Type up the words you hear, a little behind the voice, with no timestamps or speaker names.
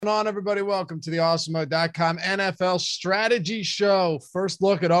On, everybody? Welcome to the awesemo.com NFL strategy show. First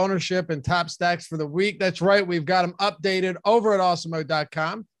look at ownership and top stacks for the week. That's right. We've got them updated over at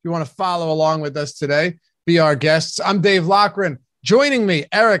awesemo.com. If you want to follow along with us today, be our guests. I'm Dave Loughran. Joining me,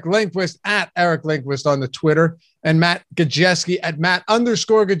 Eric Lindquist at Eric Lindquist on the Twitter, and Matt Gajeski at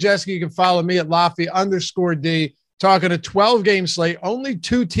Matt_Gajeski. You can follow me at Laffy_D. Talking a 12-game slate. Only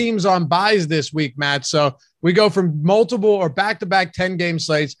 2 teams on buys this week, Matt. So we go from multiple or back-to-back 10-game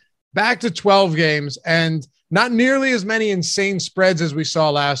slates back to 12 games, and not nearly as many insane spreads as we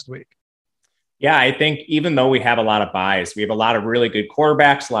saw last week. Yeah, I think even though we have a lot of buys, we have a lot of really good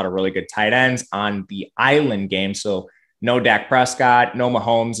quarterbacks, a lot of really good tight ends on the island game. So no Dak Prescott, no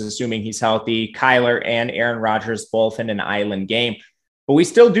Mahomes, assuming he's healthy. Kyler and Aaron Rodgers both in an island game. But we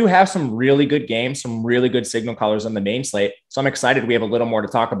still do have some really good games, some really good signal colors on the main slate. So I'm excited we have a little more to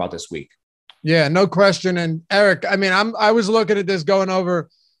talk about this week. Yeah, no question. And Eric, I mean, I was looking at this, going over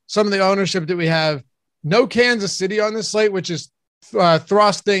some of the ownership that we have. No Kansas City on this slate, which is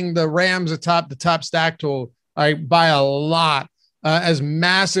thrusting the Rams atop the top stack tool by a lot as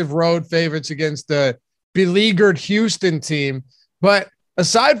massive road favorites against the beleaguered Houston team. But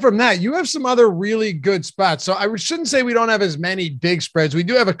aside from that, you have some other really good spots. So I shouldn't say we don't have as many big spreads. We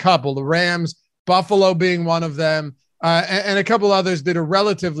do have a couple, the Rams, Buffalo being one of them, and a couple others that are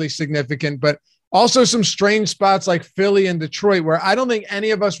relatively significant, but also some strange spots like Philly and Detroit, where I don't think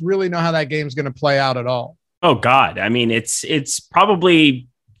any of us really know how that game's going to play out at all. Oh God. I mean, it's probably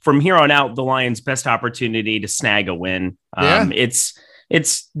from here on out, the Lions' best opportunity to snag a win.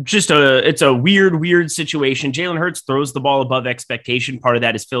 It's just a weird situation. Jalen Hurts throws the ball above expectation. Part of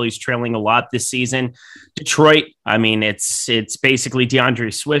that is Philly's trailing a lot this season. Detroit, I mean, it's basically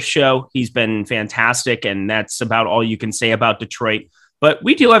DeAndre Swift's show. He's been fantastic, and that's about all you can say about Detroit. But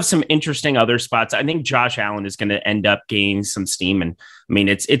we do have some interesting other spots. I think Josh Allen is going to end up gaining some steam. And I mean,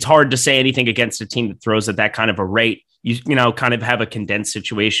 it's hard to say anything against a team that throws at that kind of a rate. You know, kind of have a condensed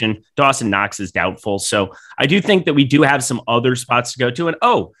situation. Dawson Knox is doubtful. So I do think that we do have some other spots to go to. And,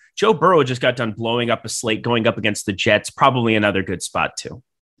 Joe Burrow just got done blowing up a slate going up against the Jets. Probably another good spot too.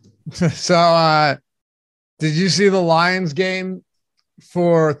 So did you see the Lions game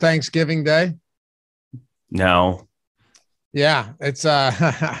for Thanksgiving Day? No. Yeah, it's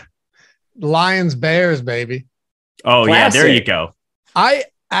Lions Bears, baby. Oh, Classic. Yeah, there you go. I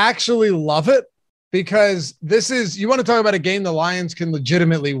actually love it. Because you want to talk about a game the Lions can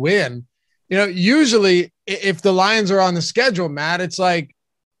legitimately win. You know, usually if the Lions are on the schedule, Matt, it's like,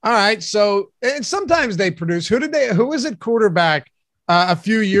 all right, so, and sometimes they produce. Who was it quarterback a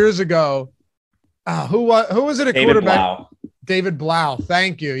few years ago? Who was it at David quarterback? Blau. David Blau.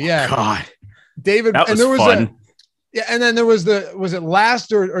 Thank you. Yeah. God. David. That was and there was fun. and then there was was it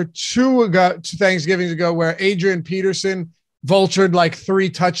last or two Thanksgivings ago where Adrian Peterson vultured like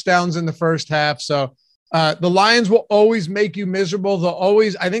 3 touchdowns in the first half. So the Lions will always make you miserable.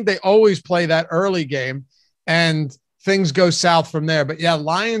 I think they always play that early game and things go south from there. But yeah,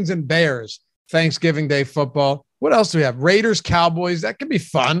 Lions and Bears, Thanksgiving Day football. What else do we have? Raiders, Cowboys. That could be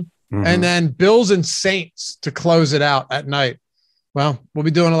fun. Mm-hmm. And then Bills and Saints to close it out at night. Well, we'll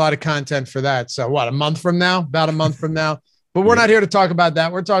be doing a lot of content for that. So what, a month from now? About a month from now. But we're not here to talk about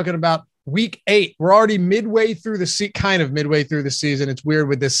that. We're talking about Week 8. We're already midway through midway through the season. It's weird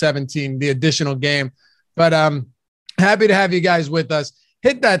with this 17, the additional game, but happy to have you guys with us.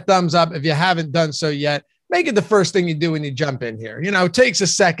 Hit that thumbs up if you haven't done so yet. Make it the first thing you do when you jump in here. You know, it takes a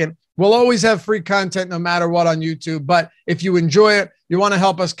second. We'll always have free content no matter what on YouTube, but if you enjoy it, you want to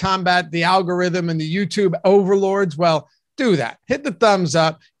help us combat the algorithm and the YouTube overlords, well, do that. Hit the thumbs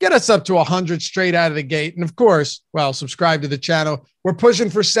up, get us up to 100 straight out of the gate. And of course, subscribe to the channel. We're pushing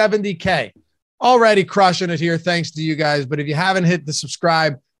for 70K. Already crushing it here. Thanks to you guys. But if you haven't hit the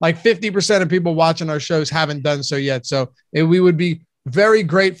subscribe, like 50% of people watching our shows haven't done so yet. So we would be very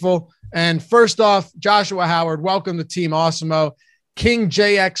grateful. And first off, Joshua Howard, welcome to Team Awesemo. King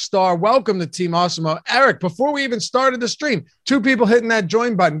JX Star, welcome to Team Awesemo. Eric, before we even started the stream, 2 people hitting that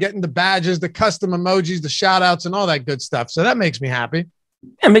join button, getting the badges, the custom emojis, the shout outs, and all that good stuff. So that makes me happy.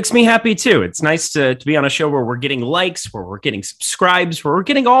 It makes me happy too. It's nice to be on a show where we're getting likes, where we're getting subscribes, where we're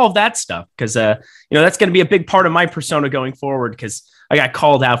getting all of that stuff. Because, that's going to be a big part of my persona going forward because I got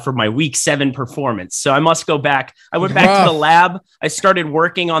called out for my week 7 performance. So I must go back. I went back to the lab. I started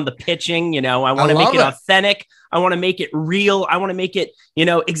working on the pitching. I want to make it authentic. I want to make it real. I want to make it,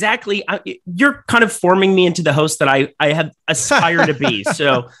 exactly. You're kind of forming me into the host that I have aspired to be.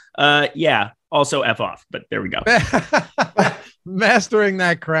 So, also F off, but there we go. Mastering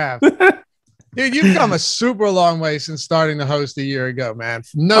that craft. Dude, you've come a super long way since starting to host a year ago, man.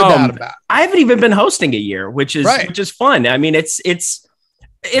 No doubt about it. I haven't even been hosting a year, which is fun. I mean, it's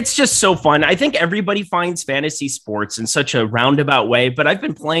It's just so fun. I think everybody finds fantasy sports in such a roundabout way, but I've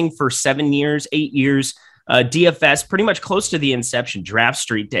been playing for 7 years, 8 years, DFS, pretty much close to the inception, Draft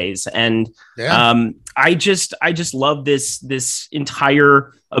Street days. And I just love this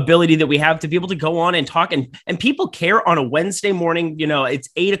entire ability that we have to be able to go on and talk, and people care on a Wednesday morning. It's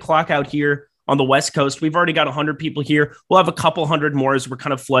 8:00 out here on the West Coast. We've already got 100 people here. We'll have a couple hundred more as we're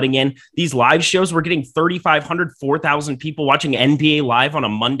kind of flooding in. These live shows, we're getting 3,500, 4,000 people watching NBA live on a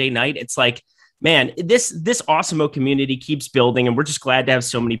Monday night. It's like, man, this Awesemo community keeps building, and we're just glad to have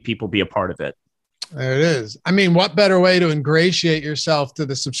so many people be a part of it. There it is. I mean, what better way to ingratiate yourself to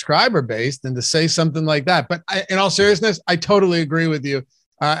the subscriber base than to say something like that? But in all seriousness, I totally agree with you.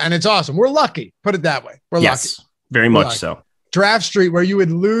 And it's awesome. We're lucky. Put it that way. We're lucky. Very much so. Draft Street, where you would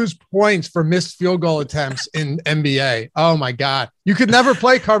lose points for missed field goal attempts in NBA. Oh my God. You could never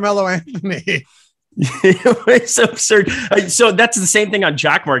play Carmelo Anthony. It's absurd. So that's the same thing on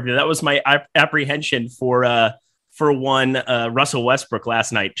Jock Market. That was my apprehension for Russell Westbrook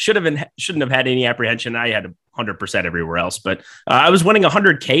last night. Shouldn't have had any apprehension. I had 100% everywhere else, but I was winning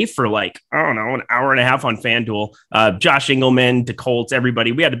 100K for an hour and a half on FanDuel. Josh Engelman, the Colts,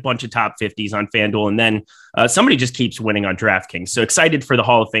 everybody. We had a bunch of top 50s on FanDuel, and then somebody just keeps winning on DraftKings. So excited for the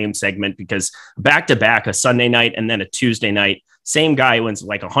Hall of Fame segment, because back-to-back, a Sunday night and then a Tuesday night, same guy wins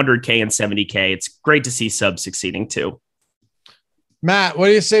like 100K and 70K. It's great to see subs succeeding too. Matt, what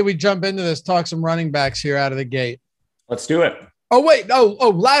do you say we jump into this, talk some running backs here out of the gate? Let's do it. Oh, wait. Oh,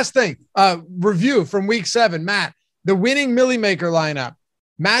 last thing. Review from week 7. Matt, the winning Millie Maker lineup: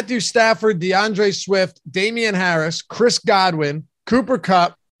 Matthew Stafford, DeAndre Swift, Damian Harris, Chris Godwin, Cooper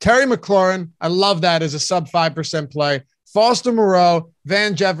Kupp, Terry McLaurin. I love that as a sub 5% play. Foster Moreau,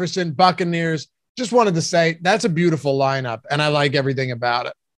 Van Jefferson, Buccaneers. Just wanted to say that's a beautiful lineup, and I like everything about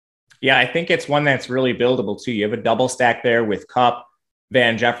it. Yeah, I think it's one that's really buildable too. You have a double stack there with Kupp,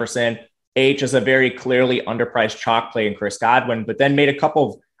 Van Jefferson. H is a very clearly underpriced chalk play in Chris Godwin, but then made a couple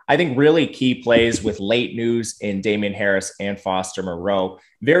of, I think, really key plays with late news in Damian Harris and Foster Moreau.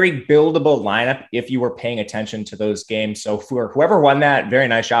 Very buildable lineup if you were paying attention to those games. So for whoever won that, very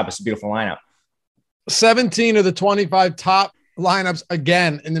nice job. It's a beautiful lineup. 17 of the 25 top lineups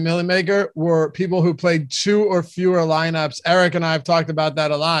again in the Millie Maker were people who played 2 or fewer lineups. Eric and I have talked about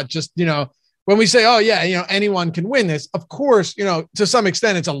that a lot. Just, when we say, oh yeah, anyone can win this, of course, to some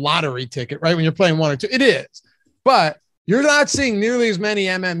extent it's a lottery ticket, right? When you're playing 1 or 2, it is, but you're not seeing nearly as many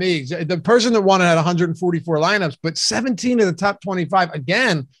MMEs. The person that won it had 144 lineups, but 17 of the top 25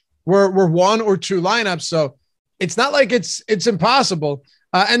 again were 1 or 2 lineups. So it's not like it's impossible.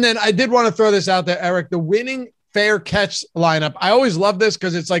 And then I did want to throw this out there, Eric, the winning fair catch lineup. I always love this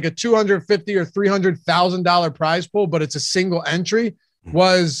because it's like a $250,000 or $300,000 prize pool, but it's a single entry.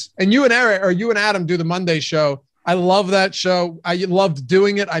 And you and Eric, or you and Adam, do the Monday show. I love that show. I loved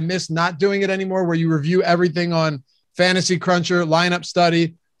doing it. I miss not doing it anymore, where you review everything on Fantasy Cruncher, lineup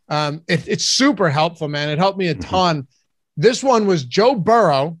study. It's super helpful, man. It helped me a ton. This one was Joe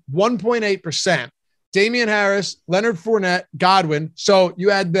Burrow, 1.8%, Damian Harris, Leonard Fournette, Godwin. So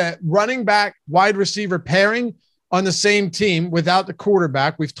you had the running back wide receiver pairing on the same team without the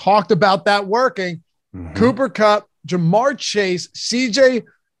quarterback. We've talked about that working. Cooper Kupp, Jamar Chase, CJ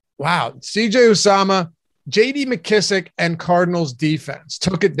Usama, JD McKissick, and Cardinals defense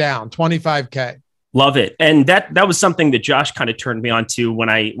took it down 25K. Love it. And that was something that Josh kind of turned me on to when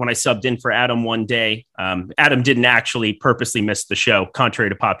I subbed in for Adam one day. Adam didn't actually purposely miss the show, contrary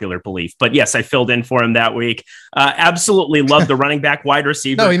to popular belief. But yes, I filled in for him that week. Absolutely love the running back wide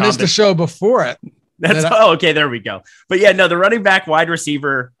receiver. No, he missed the show before it. Okay, there we go. But yeah, no, the running back wide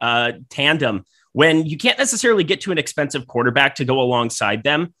receiver tandem, when you can't necessarily get to an expensive quarterback to go alongside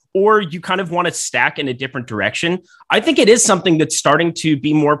them, or you kind of want to stack in a different direction, I think it is something that's starting to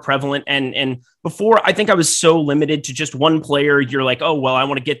be more prevalent. And before, I think I was so limited to just one player. You're like, oh, well, I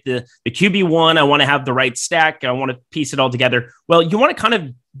want to get the QB1. I want to have the right stack. I want to piece it all together. Well, you want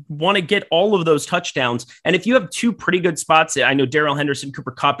to get all of those touchdowns. And if you have 2 pretty good spots, I know Darrell Henderson,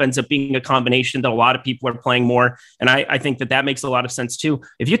 Cooper Kupp ends up being a combination that a lot of people are playing more. And I think that makes a lot of sense too.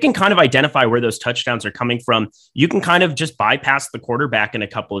 If you can kind of identify where those touchdowns are coming from, you can kind of just bypass the quarterback in a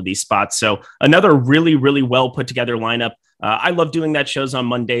couple of these spots. So another really, really well put together lineup. I love doing that shows on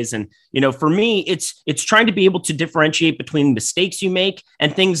Mondays. And, for me, it's trying to be able to differentiate between mistakes you make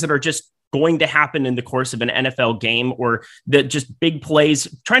and things that are just going to happen in the course of an NFL game, or the just big plays,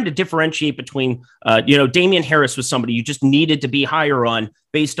 trying to differentiate between, Damian Harris was somebody you just needed to be higher on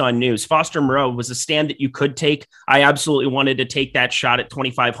based on news. Foster Moreau was a stand that you could take. I absolutely wanted to take that shot at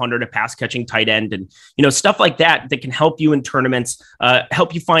 2,500, a pass catching tight end, and, stuff like that can help you in tournaments,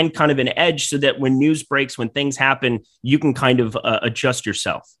 help you find kind of an edge so that when news breaks, when things happen, you can kind of adjust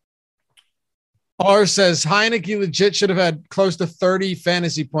yourself. R says Heineke legit should have had close to 30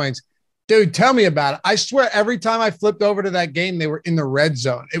 fantasy points. Dude, tell me about it. I swear every time I flipped over to that game, they were in the red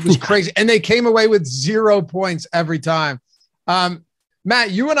zone. It was crazy. And they came away with 0 points every time. Matt,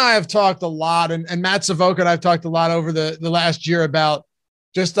 you and I have talked a lot, and Matt Savoca and I've talked a lot over the last year about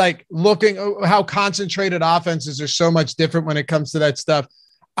just like looking how concentrated offenses are so much different when it comes to that stuff.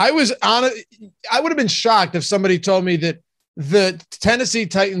 I would have been shocked if somebody told me that the Tennessee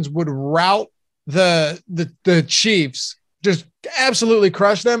Titans would rout the Chiefs, just absolutely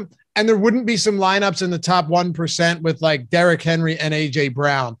crush them, and there wouldn't be some lineups in the top 1% with like Derrick Henry and AJ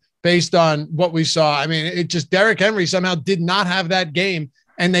Brown based on what we saw. I mean, it just Derrick Henry somehow did not have that game,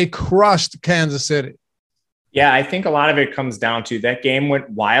 and they crushed Kansas City. Yeah, I think a lot of it comes down to that game went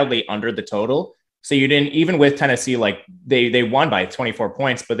wildly under the total. So you didn't, even with Tennessee, like they won by 24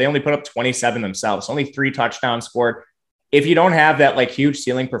 points, but they only put up 27 themselves, only 3 touchdowns scored. If you don't have that like huge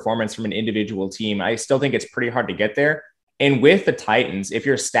ceiling performance from an individual team, I still think it's pretty hard to get there. And with the Titans, if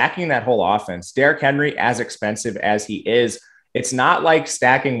you're stacking that whole offense, Derrick Henry, as expensive as he is, it's not like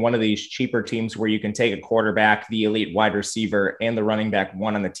stacking one of these cheaper teams where you can take a quarterback, the elite wide receiver, and the running back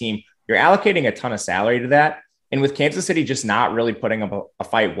one on the team. You're allocating a ton of salary to that. And with Kansas City just not really putting up a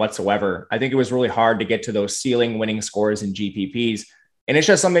fight whatsoever, I think it was really hard to get to those ceiling winning scores in GPPs. And it's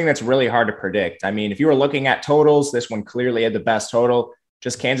just something that's really hard to predict. I mean, if you were looking at totals, this one clearly had the best total.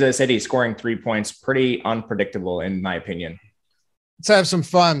 Just Kansas City scoring 3 points, pretty unpredictable in my opinion. Let's have some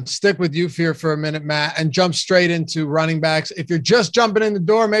fun. Stick with you here for a minute, Matt, and jump straight into running backs. If you're just jumping in the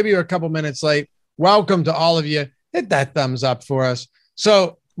door, maybe you're a couple minutes late. Welcome to all of you. Hit that thumbs up for us.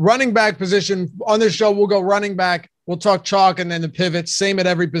 So running back position on this show, we'll go running back. We'll talk chalk and then the pivots, same at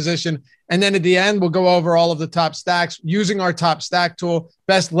every position. And then at the end, we'll go over all of the top stacks using our top stack tool,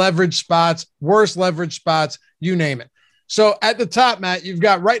 best leverage spots, worst leverage spots, you name it. So at the top, Matt, you've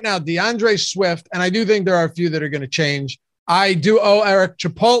got right now DeAndre Swift, and I do think there are a few that are going to change. I do owe Eric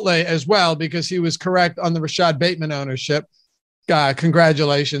Chipotle as well because he was correct on the Rashad Bateman ownership.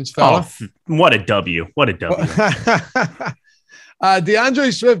 Congratulations, fella. Oh, what a W. What a W.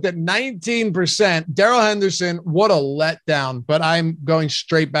 DeAndre Swift at 19%. Darrell Henderson, what a letdown, but I'm going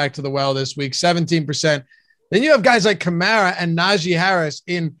straight back to the well this week, 17%. Then you have guys like Kamara and Najee Harris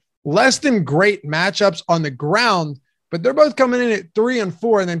in less than great matchups on the ground, but they're both coming in at 3 and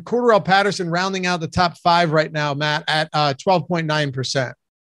 4. And then Cordarrelle Patterson rounding out the top 5 right now, Matt, at 12.9%.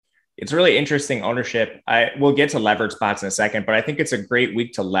 It's really interesting ownership. We'll get to leverage spots in a second, but I think it's a great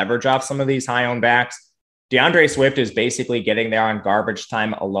week to leverage off some of these high-owned backs. DeAndre Swift is basically getting there on garbage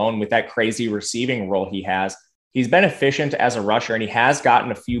time alone with that crazy receiving role he has. He's been efficient as a rusher, and he has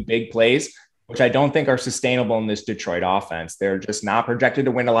gotten a few big plays, which I don't think are sustainable in this Detroit offense. They're just not projected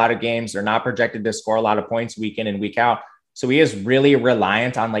to win a lot of games. They're not projected to score a lot of points week in and week out. So he is really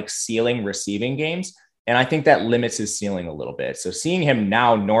reliant on like ceiling receiving games. And I think that limits his ceiling a little bit. So seeing him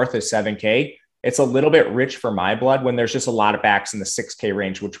now north of 7K, it's a little bit rich for my blood when there's just a lot of backs in the 6K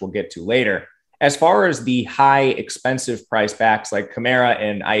range, which we'll get to later. As far as the high expensive price backs like Kamara,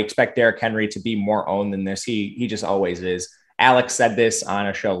 and I expect Derrick Henry to be more owned than this. He just always is. Alex said this on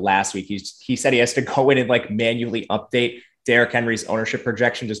a show last week. He said he has to go in and like manually update Derrick Henry's ownership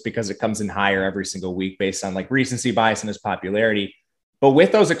projection just because it comes in higher every single week based on like recency bias and his popularity. But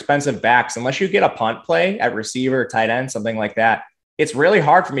with those expensive backs, unless you get a punt play at receiver, tight end, something like that, it's really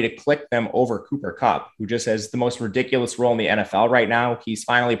hard for me to click them over Cooper Kupp, who just has the most ridiculous role in the NFL right now. He's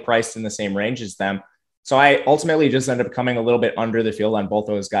finally priced in the same range as them. So I ultimately just ended up coming a little bit under the field on both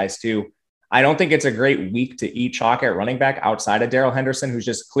those guys too. I don't think it's a great week to eat chalk at running back outside of Darrell Henderson, who's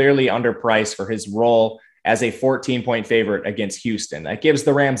just clearly underpriced for his role as a 14-point favorite against Houston. That gives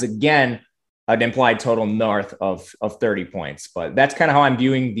the Rams, again, an implied total north of 30 points. But that's kind of how I'm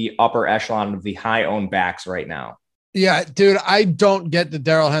viewing the upper echelon of the high-owned backs right now. Yeah, dude, I don't get the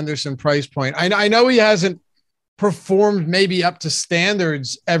Darrell Henderson price point. I know he hasn't performed maybe up to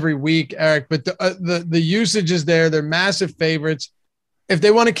standards every week, Eric, but the usage is there. They're massive favorites. If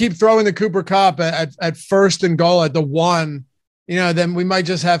they want to keep throwing the Cooper Kupp at first and goal at the 1, then we might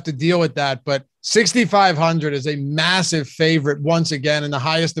just have to deal with that. But 6,500 is a massive favorite once again, and the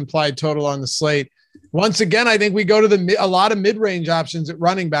highest implied total on the slate. Once again, I think we go to a lot of mid-range options at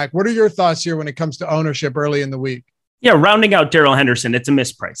running back. What are your thoughts here when it comes to ownership early in the week? Yeah, rounding out Darrell Henderson, it's a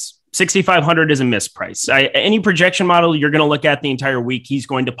misprice. 6,500 is a misprice. Any projection model you're going to look at the entire week, he's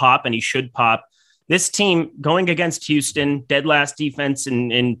going to pop, and he should pop. This team going against Houston, dead last defense in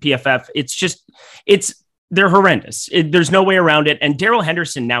PFF, they're horrendous. There's no way around it. And Darrell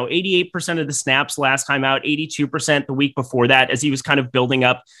Henderson now 88% of the snaps last time out, 82% the week before that, as he was kind of building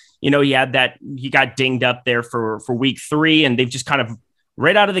up. He got dinged up there for week 3, and they've just kind of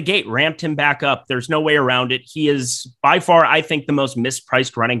right out of the gate ramped him back up. There's no way around it. He is by far, I think, the most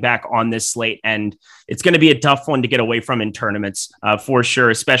mispriced running back on this slate. And it's going to be a tough one to get away from in tournaments for sure,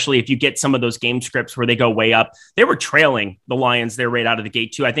 especially if you get some of those game scripts where they go way up. They were trailing the Lions there right out of the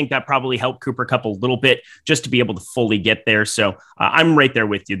gate too. I think that probably helped Cooper Kupp a little bit just to be able to fully get there. So I'm right there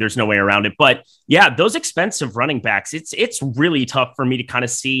with you. There's no way around it. But yeah, those expensive running backs, it's really tough for me to kind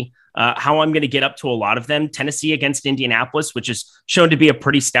of see how I'm going to get up to a lot of them. Tennessee against Indianapolis, which is shown to be a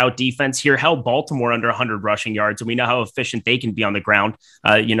pretty stout defense here, held Baltimore under 100 rushing yards, and we know how efficient they can be on the ground.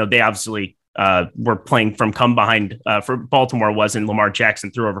 They obviously were playing from come behind for Baltimore was, and Lamar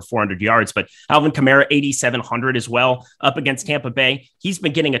Jackson threw over 400 yards, but Alvin Kamara, 8,700 as well up against Tampa Bay. He's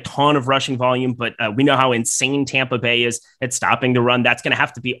been getting a ton of rushing volume, but we know how insane Tampa Bay is at stopping the run. That's going to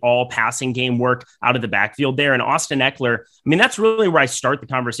have to be all passing game work out of the backfield there. And Austin Eckler, I mean, that's really where I start the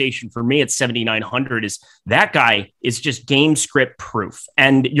conversation for me at 7,900 is that guy is just game script proof.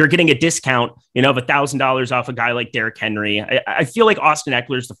 And you're getting a discount, of $1,000 off a guy like Derrick Henry. I feel like Austin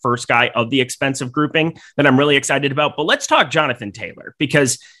Eckler is the first guy of the expensive grouping that I'm really excited about. But let's talk Jonathan Taylor,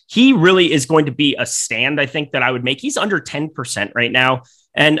 because he really is going to be a stand, I think, that I would make. He's under 10% right now.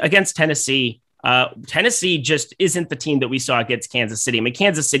 And against Tennessee, Tennessee just isn't the team that we saw against Kansas City. I mean,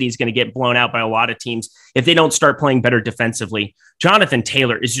 Kansas City is going to get blown out by a lot of teams if they don't start playing better defensively. Jonathan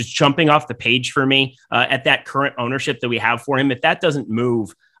Taylor is just jumping off the page for me at that current ownership that we have for him. If that doesn't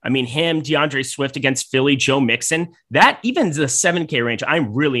move, I mean, him, DeAndre Swift against Philly, Joe Mixon, that even the 7K range,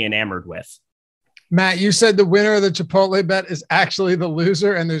 I'm really enamored with. Matt, you said the winner of the Chipotle bet is actually the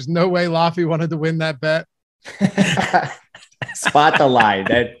loser, and there's no way Laffy wanted to win that bet. Spot the lie.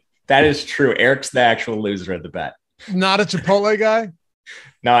 That is true. Eric's the actual loser of the bet. Not a Chipotle guy?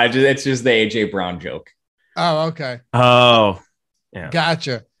 No, it's just the AJ Brown joke. Oh, okay. Oh, yeah.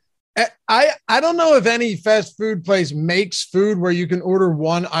 Gotcha. I don't know if any fast food place makes food where you can order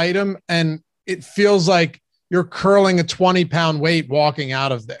one item and it feels like you're curling a 20-pound weight walking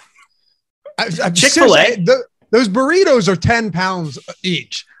out of there. Chick-fil-A. Those burritos are 10 pounds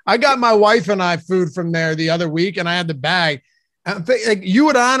each. I got my wife and I food from there the other week, and I had the bag. You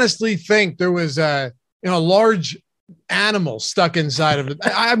would honestly think there was a large animal stuck inside of it.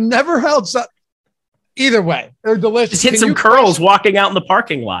 I've never held either way. They're delicious. Just hit some curls walking out in the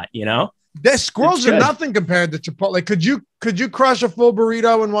parking lot. The squirrels are nothing compared to Chipotle. Could you crush a full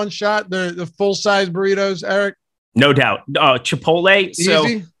burrito in one shot? The full size burritos, Eric? No doubt. Chipotle.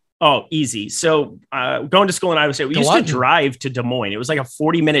 Easy? Easy. So going to school in Iowa State, we used to drive to Des Moines. It was like a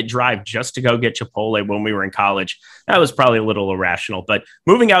 40-minute drive just to go get Chipotle when we were in college. That was probably a little irrational. But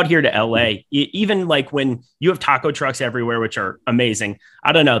moving out here to LA, even like when you have taco trucks everywhere, which are amazing,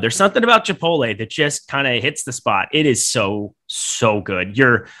 I don't know. There's something about Chipotle that just kind of hits the spot. It is so, so good.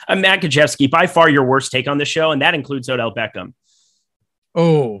 You're Matt Kajewski, by far your worst take on the show, and that includes Odell Beckham.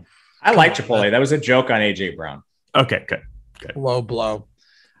 Oh, I like Chipotle. That was a joke on AJ Brown. Okay, good. Low blow.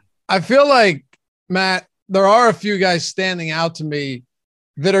 I feel like, Matt, there are a few guys standing out to me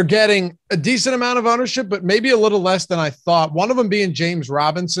that are getting a decent amount of ownership, but maybe a little less than I thought. One of them being James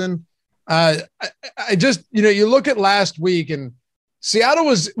Robinson. I just, you look at last week, and Seattle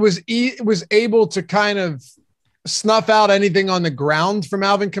was able to kind of snuff out anything on the ground from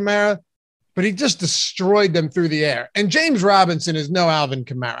Alvin Kamara, but he just destroyed them through the air. And James Robinson is no Alvin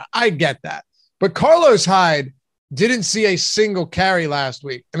Kamara. I get that. But Carlos Hyde didn't see a single carry last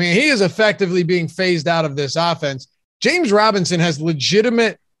week. I mean, he is effectively being phased out of this offense. James Robinson has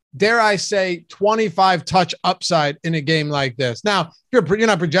legitimate, dare I say, 25 touch upside in a game like this. Now, you're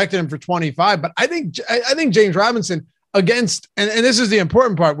not projecting him for 25, but I think James Robinson against, and this is the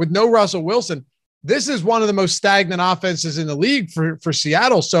important part, with no Russell Wilson, this is one of the most stagnant offenses in the league for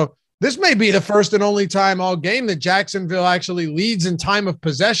Seattle. So this may be the first and only time all game that Jacksonville actually leads in time of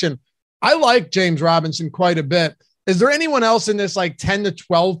possession. I like James Robinson quite a bit. Is there anyone else in this like 10 to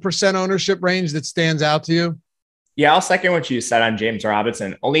 12% ownership range that stands out to you? Yeah, I'll second what you said on James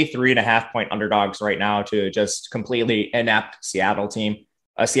Robinson. Only 3.5 point underdogs right now to just completely inept Seattle team,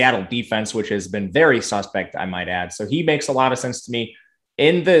 a Seattle defense, which has been very suspect, I might add. So he makes a lot of sense to me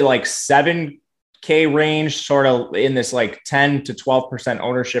in the like 7K range, sort of in this like 10 to 12%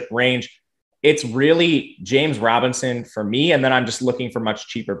 ownership range. It's really James Robinson for me, and then I'm just looking for much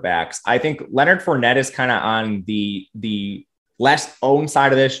cheaper backs. I think Leonard Fournette is kind of on the less owned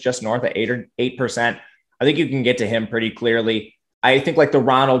side of this, just north of 8%. I think you can get to him pretty clearly. I think like the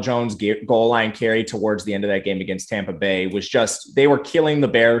Ronald Jones goal line carry towards the end of that game against Tampa Bay was just, they were killing the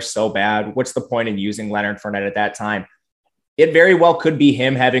Bears so bad. What's the point in using Leonard Fournette at that time? It very well could be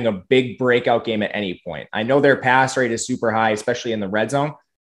him having a big breakout game at any point. I know their pass rate is super high, especially in the red zone.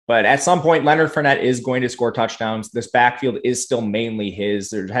 But at some point, Leonard Fournette is going to score touchdowns. This backfield is still mainly his.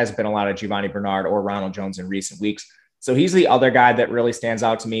 There hasn't been a lot of Giovanni Bernard or Ronald Jones in recent weeks. So he's the other guy that really stands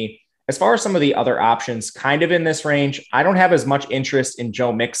out to me. As far as some of the other options kind of in this range, I don't have as much interest in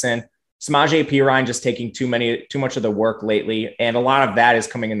Joe Mixon. Samaje Perine just taking too much of the work lately. And a lot of that is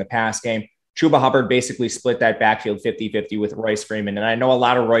coming in the pass game. Chuba Hubbard basically split that backfield 50-50 with Royce Freeman. And I know a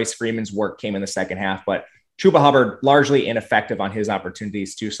lot of Royce Freeman's work came in the second half, but Chuba Hubbard largely ineffective on his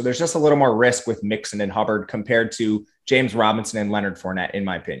opportunities too. So there's just a little more risk with Mixon and Hubbard compared to James Robinson and Leonard Fournette, in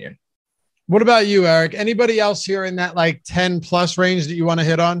my opinion. What about you, Eric? Anybody else here in that like 10 plus range that you want to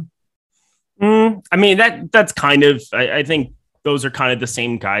hit on? I mean, that's kind of, I think those are kind of the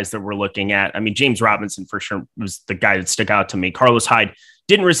same guys that we're looking at. I mean, James Robinson for sure was the guy that stuck out to me. Carlos Hyde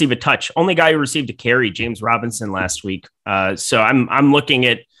didn't receive a touch. Only guy who received a carry, James Robinson last week. So I'm looking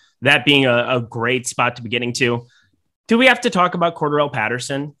at that being a great spot to be getting to. Do we have to talk about Cordarrelle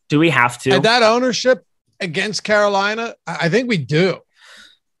Patterson? Do we have to? At that ownership against Carolina, I think we do.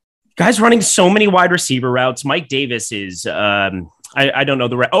 Guys running so many wide receiver routes. Mike Davis is, I don't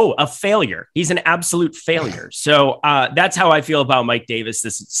know a failure. He's an absolute failure. So that's how I feel about Mike Davis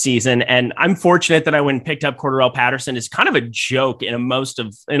this season. And I'm fortunate that I went and picked up Cordarrelle Patterson. Is kind of a joke in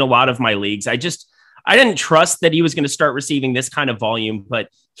a lot of my leagues. I didn't trust that he was going to start receiving this kind of volume, but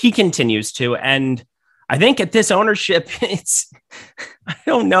he continues to. And I think at this ownership, I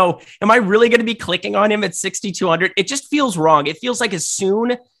don't know. Am I really going to be clicking on him at 6,200? It just feels wrong. It feels like as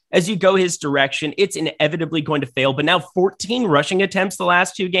soon as you go his direction, it's inevitably going to fail. But now 14 rushing attempts the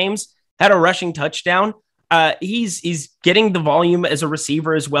last two games, had a rushing touchdown. He's getting the volume as a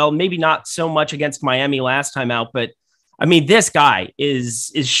receiver as well. Maybe not so much against Miami last time out, but I mean, this guy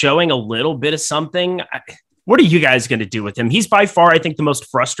is showing a little bit of something. What are you guys going to do with him? He's by far, I think, the most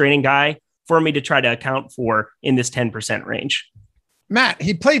frustrating guy for me to try to account for in this 10% range. Matt,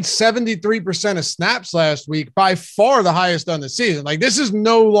 he played 73% of snaps last week, by far the highest on the season. Like, this is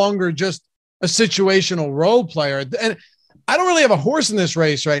no longer just a situational role player. And I don't really have a horse in this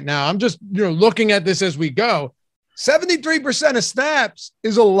race right now. I'm just, looking at this as we go. 73% of snaps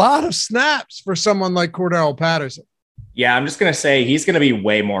is a lot of snaps for someone like Cordarrelle Patterson. Yeah, I'm just going to say he's going to be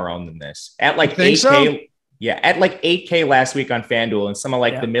way more owned than this. At like 8K, so? Yeah, at like 8K last week on FanDuel and some of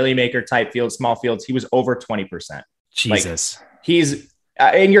like the Millie Maker type fields, small fields, he was over 20%. Jesus. Like, he's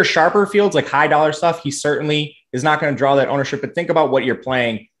in your sharper fields, like high dollar stuff, he certainly is not going to draw that ownership. But think about what you're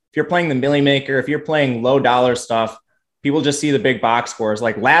playing. If you're playing the Millie Maker, if you're playing low dollar stuff, people just see the big box scores.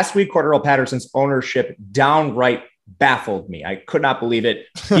 Like last week, Cordarrelle Patterson's ownership downright baffled me. I could not believe it.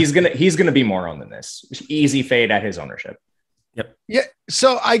 He's gonna be more owned than this. Easy fade at his ownership. Yep. Yeah.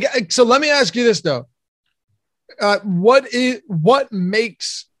 So let me ask you this though. What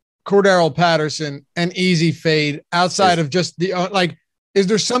makes Cordarrelle Patterson an easy fade outside of just the is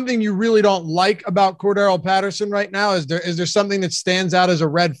there something you really don't like about Cordarrelle Patterson right now? Is there something that stands out as a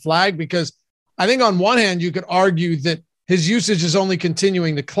red flag? Because I think on one hand you could argue that his usage is only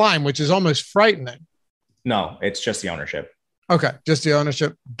continuing to climb, which is almost frightening. No, it's just the ownership. Okay, just the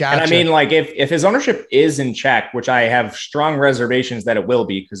ownership. Gotcha. And I mean, like if his ownership is in check, which I have strong reservations that it will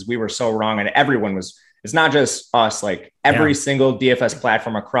be, because we were so wrong and everyone was. It's not just us. Like every single DFS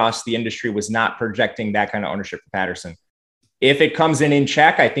platform across the industry was not projecting that kind of ownership for Patterson. If it comes in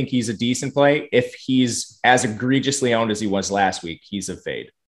check, I think he's a decent play. If he's as egregiously owned as he was last week, he's a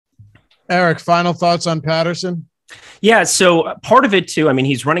fade. Eric, final thoughts on Patterson? Yeah, so part of it too, I mean,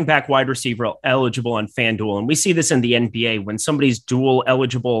 he's running back wide receiver eligible on FanDuel, and we see this in the NBA when somebody's dual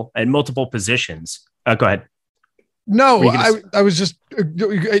eligible at multiple positions. Go ahead. No, I was just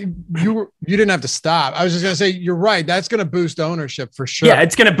you didn't have to stop. I was just going to say you're right. That's going to boost ownership for sure. Yeah,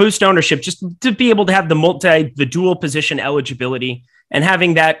 it's going to boost ownership just to be able to have the dual position eligibility and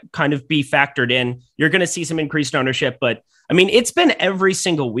having that kind of be factored in. You're going to see some increased ownership, but I mean, it's been every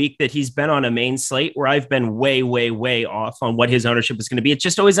single week that he's been on a main slate where I've been way, way, way off on what his ownership is going to be. It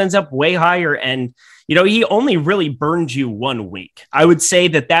just always ends up way higher. And, you know, he only really burned you 1 week. I would say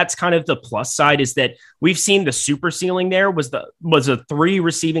that that's kind of the plus side, is that we've seen the super ceiling there was a 3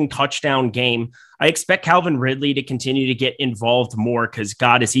 receiving touchdown game. I expect Calvin Ridley to continue to get involved more because,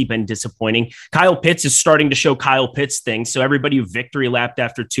 God, has he been disappointing. Kyle Pitts is starting to show Kyle Pitts things. So everybody who victory lapped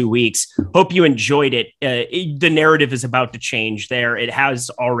after 2 weeks, hope you enjoyed it. The narrative is about to change there. It has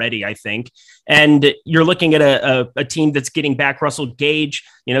already, I think. And you're looking at a team that's getting back Russell Gage.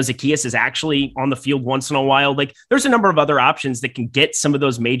 You know, Zacchaeus is actually on the field once in a while. Like, there's a number of other options that can get some of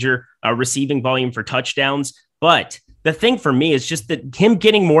those major receiving volume for touchdowns. But the thing for me is just that him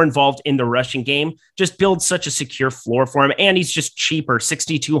getting more involved in the rushing game just builds such a secure floor for him. And he's just cheaper,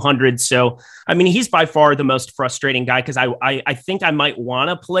 6,200. So, I mean, he's by far the most frustrating guy because I think I might want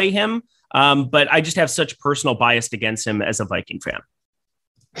to play him. But I just have such personal bias against him as a Viking fan.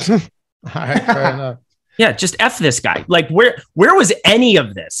 All right, fair enough. Yeah, just F this guy. Like, where was any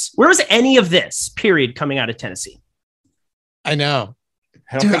of this? Where was any of this period coming out of Tennessee? I know.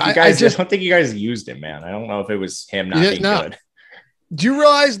 I don't think you guys used him, man. I don't know if it was him not being good. Do you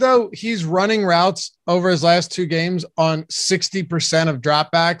realize, though, he's running routes over his last 2 games on 60% of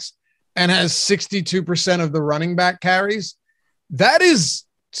dropbacks and has 62% of the running back carries? That is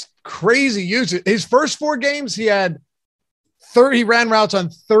crazy usage. His first 4 games, he had 30. He ran routes on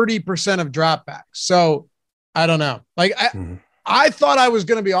 30% of dropbacks. So I don't know. Like, I thought I was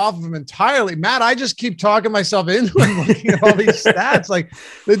going to be off of him entirely. Matt, I just keep talking myself into him looking at all these stats. Like,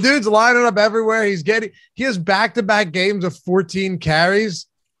 the dude's lining up everywhere. He has back-to-back games of 14 carries.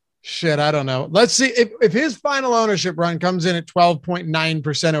 Shit, I don't know. Let's see if his final ownership run comes in at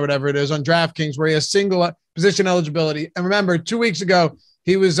 12.9% or whatever it is on DraftKings, where he has single position eligibility. And remember, 2 weeks ago,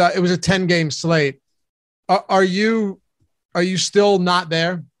 it was a 10-game slate. Are you still not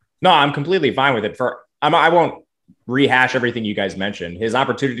there? No, I'm completely fine with it. I won't rehash everything you guys mentioned. His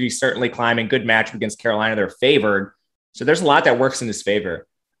opportunity is certainly climbing. Good matchup against Carolina. They're favored. So there's a lot that works in his favor.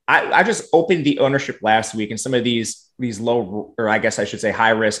 I just opened the ownership last week, and some of these low, or I guess I should say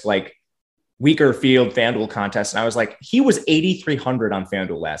high risk, like weaker field FanDuel contests. And I was like, he was 8,300 on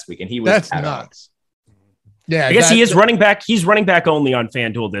FanDuel last week, and he was nuts. Yeah, I guess he is running back. He's running back only on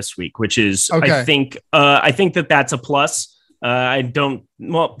FanDuel this week, which is, okay. I think that's a plus. It's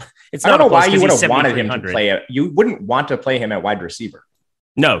not. I don't know why you would have wanted him to play it. You wouldn't want to play him at wide receiver.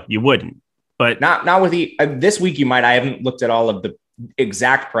 No, you wouldn't. But not with this week. You might. I haven't looked at all of the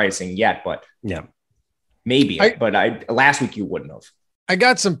exact pricing yet, but yeah, maybe. Last week you wouldn't have. I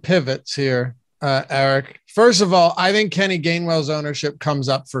got some pivots here, Eric. First of all, I think Kenny Gainwell's ownership comes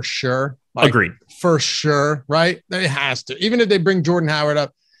up for sure. Agreed. For sure, right? It has to. Even if they bring Jordan Howard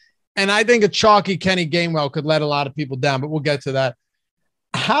up. And I think a chalky Kenny Gainwell could let a lot of people down, but we'll get to that.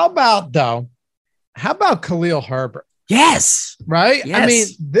 How about Khalil Herbert? Yes. Right? Yes. I mean,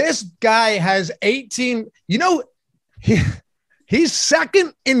 this guy has 18. You know, he's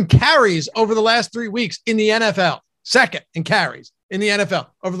second in carries over the last 3 weeks in the NFL. Second in carries in the NFL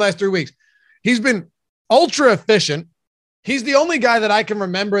over the last 3 weeks. He's been ultra efficient. He's the only guy that I can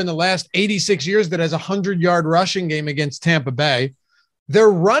remember in the last 86 years that has a 100-yard rushing game against Tampa Bay. They're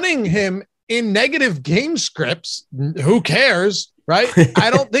running him in negative game scripts. Who cares, right? I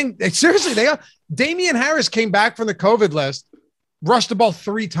don't think seriously. Damian Harris came back from the COVID list, rushed the ball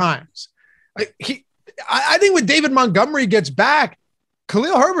 3 times. I think when David Montgomery gets back,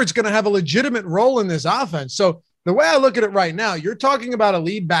 Khalil Herbert's going to have a legitimate role in this offense. So the way I look at it right now, you're talking about a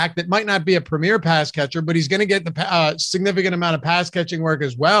lead back that might not be a premier pass catcher, but he's going to get the significant amount of pass catching work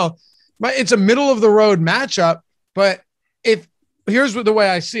as well. But it's a middle of the road matchup. But here's the way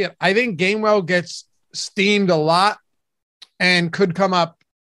I see it. I think Gainwell gets steamed a lot and could come up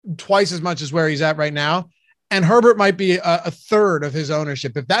twice as much as where he's at right now. And Herbert might be a third of his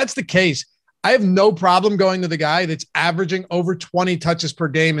ownership. If that's the case, I have no problem going to the guy that's averaging over 20 touches per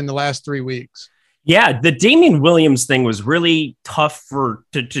game in the last 3 weeks. Yeah, the Damian Williams thing was really tough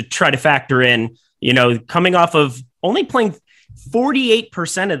to try to factor in, you know, coming off of only playing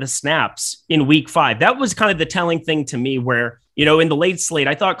 48% of the snaps in week 5. That was kind of the telling thing to me where, you know, in the late slate,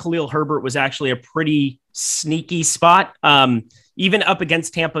 I thought Khalil Herbert was actually a pretty sneaky spot. Even up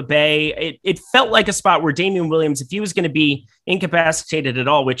against Tampa Bay, it felt like a spot where Damian Williams, if he was going to be incapacitated at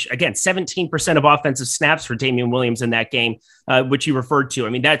all, which again, 17% of offensive snaps for Damian Williams in that game, which you referred to. I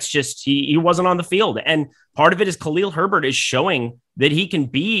mean, that's just, he wasn't on the field. And part of it is Khalil Herbert is showing that he can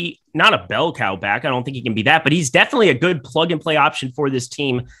be not a bell cow back. I don't think he can be that, but he's definitely a good plug and play option for this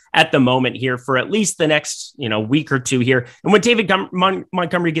team at the moment here for at least the next, week or two here. And when David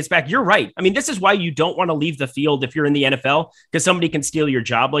Montgomery gets back, you're right. I mean, this is why you don't want want to leave the field if you're in the NFL because somebody can steal your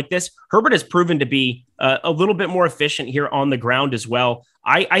job like this. Herbert has proven to be a little bit more efficient here on the ground as well.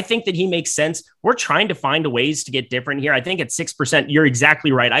 I think that he makes sense. We're trying to find ways to get different here. I think at 6%, you're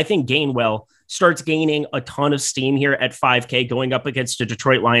exactly right. I think Gainwell starts gaining a ton of steam here at 5K going up against a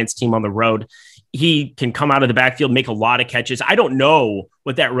Detroit Lions team on the road. He can come out of the backfield, make a lot of catches. I don't know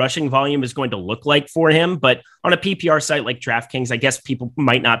what that rushing volume is going to look like for him, but on a PPR site like DraftKings, I guess people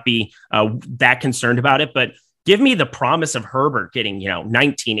might not be that concerned about it, but give me the promise of Herbert getting,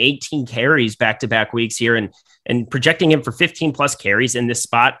 19, 18 carries back-to-back weeks here and projecting him for 15 plus carries in this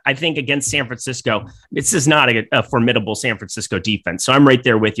spot. I think against San Francisco, this is not a formidable San Francisco defense. So I'm right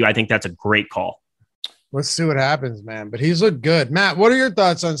there with you. I think that's a great call. Let's see what happens, man. But he's looked good. Matt, what are your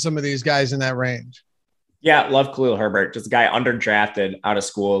thoughts on some of these guys in that range? Yeah, love Khalil Herbert. Just a guy underdrafted out of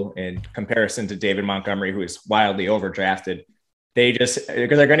school in comparison to David Montgomery, who is wildly overdrafted. Because they're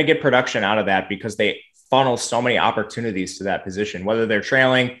going to get production out of that because they funnel so many opportunities to that position, whether they're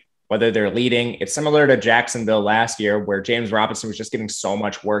trailing, whether they're leading. It's similar to Jacksonville last year where James Robinson was just getting so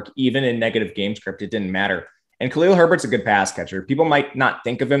much work, even in negative game script, it didn't matter. And Khalil Herbert's a good pass catcher. People might not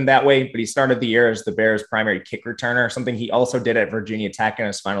think of him that way, but he started the year as the Bears' primary kick returner, something he also did at Virginia Tech in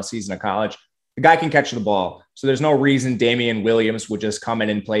his final season of college. The guy can catch the ball. So there's no reason Damian Williams would just come in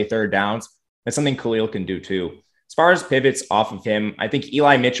and play third downs. That's something Khalil can do too. As far as pivots off of him, I think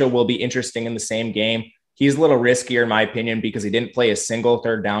Eli Mitchell will be interesting in the same game. He's a little riskier in my opinion because he didn't play a single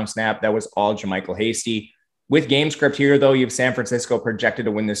third down snap. That was all JaMychal Hasty. With game script here, though, you have San Francisco projected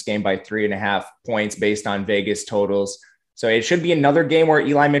to win this game by 3.5 points based on Vegas totals. So it should be another game where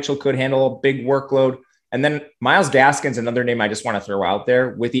Eli Mitchell could handle a big workload. And then Myles Gaskin's another name I just want to throw out there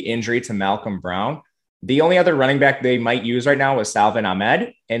with the injury to Malcolm Brown. The only other running back they might use right now is Salvin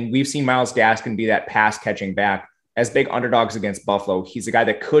Ahmed. And we've seen Myles Gaskin be that pass catching back as big underdogs against Buffalo. He's a guy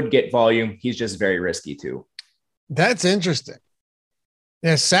that could get volume. He's just very risky too. That's interesting.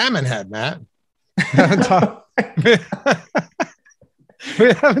 Yeah, salmon head, Matt.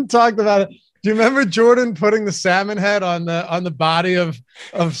 We haven't talked about it. Do you remember Jordan putting the salmon head on the body of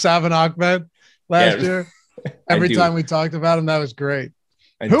Salvin Ahmed last year? Every time we talked about him, that was great.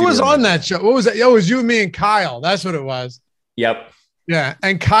 Who was on that show? What was it? It was you, me, and Kyle. That's what it was. Yep. Yeah,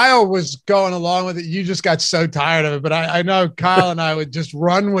 and Kyle was going along with it. You just got so tired of it, but I know Kyle and I would just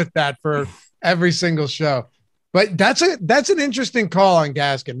run with that for every single show. But that's an interesting call on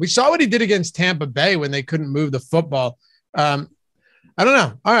Gaskin. We saw what he did against Tampa Bay when they couldn't move the football. I don't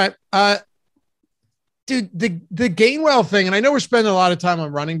know. All right. Dude, the Gainwell thing, and I know we're spending a lot of time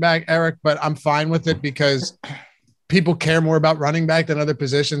on running back, Eric, but I'm fine with it because people care more about running back than other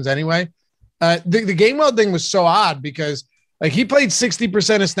positions anyway. The Gainwell thing was so odd because like he played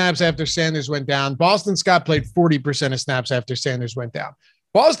 60% of snaps after Sanders went down. Boston Scott played 40% of snaps after Sanders went down.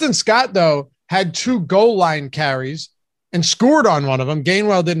 Boston Scott, though, had 2 goal line carries and scored on one of them.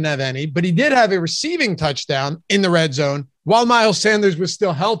 Gainwell didn't have any, but he did have a receiving touchdown in the red zone while Miles Sanders was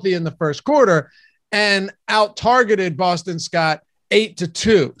still healthy in the first quarter and out-targeted Boston Scott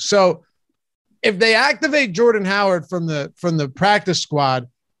 8-2. So if they activate Jordan Howard from the practice squad,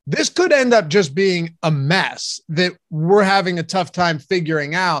 this could end up just being a mess that we're having a tough time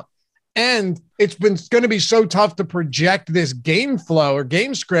figuring out. And it's going to be so tough to project this game flow or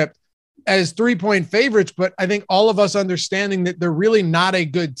game script as 3-point favorites. But I think all of us understanding that they're really not a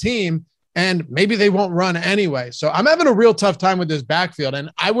good team and maybe they won't run anyway. So I'm having a real tough time with this backfield. And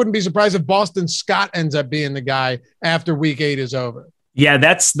I wouldn't be surprised if Boston Scott ends up being the guy after week 8 is over. Yeah,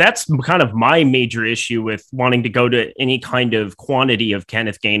 that's kind of my major issue with wanting to go to any kind of quantity of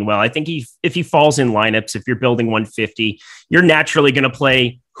Kenneth Gainwell. I think if he falls in lineups, if you're building 150, you're naturally going to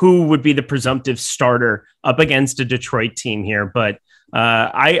play who would be the presumptive starter up against a Detroit team here. But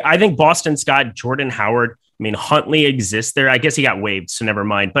I think Boston Scott, Jordan Howard, I mean, Huntley exists there. I guess he got waived, so never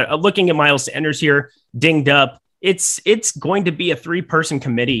mind. But looking at Miles Sanders here, dinged up, it's going to be a 3-person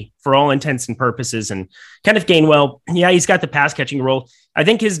committee for all intents and purposes. And Kenneth Gainwell, yeah, he's got the pass catching role. I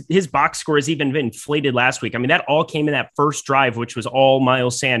think his box score has even been inflated last week. I mean, that all came in that first drive, which was all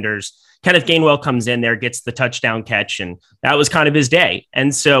Miles Sanders. Kenneth Gainwell comes in there, gets the touchdown catch, and that was kind of his day.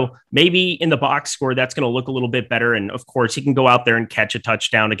 And so maybe in the box score, that's going to look a little bit better. And of course, he can go out there and catch a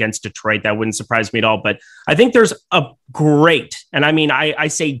touchdown against Detroit. That wouldn't surprise me at all. But I think there's a great, and I mean, I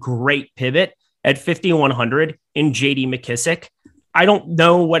say great pivot at 5,100 in JD McKissick. I don't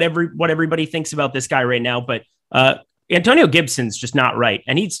know what everybody thinks about this guy right now, but Antonio Gibson's just not right.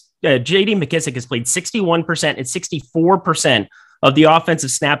 And JD McKissick has played 61% and 64% of the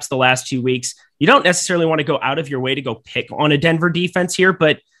offensive snaps the last 2 weeks. You don't necessarily want to go out of your way to go pick on a Denver defense here,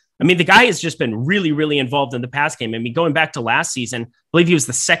 but I mean, the guy has just been really, really involved in the pass game. I mean, going back to last season, I believe he was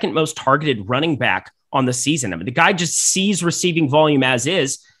the second most targeted running back on the season. I mean, the guy just sees receiving volume as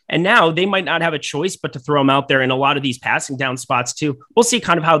is. And now they might not have a choice but to throw him out there in a lot of these passing down spots too. We'll see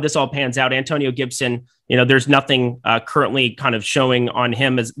kind of how this all pans out. Antonio Gibson, there's nothing currently kind of showing on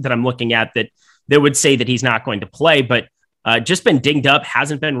him that I'm looking at that would say that he's not going to play, but just been dinged up,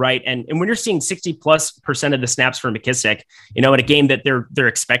 hasn't been right. And when you're seeing 60+% of the snaps for McKissic, in a game that they're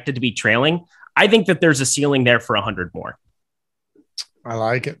expected to be trailing, I think that there's a ceiling there for 100 more. I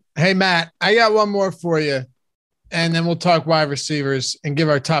like it. Hey, Matt, I got one more for you. And then we'll talk wide receivers and give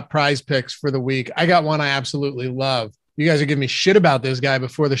our top prize picks for the week. I got one I absolutely love. You guys are giving me shit about this guy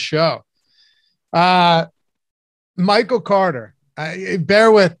before the show. Michael Carter.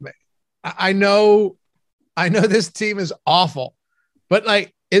 Bear with me. I know this team is awful, but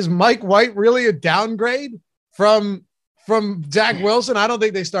is Mike White really a downgrade from Zach Wilson? I don't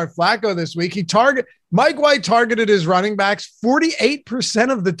think they start Flacco this week. Mike White targeted his running backs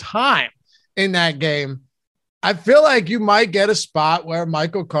 48% of the time in that game. I feel like you might get a spot where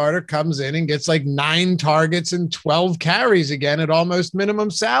Michael Carter comes in and gets 9 targets and 12 carries again at almost minimum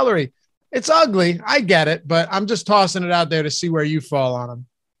salary. It's ugly. I get it, but I'm just tossing it out there to see where you fall on him.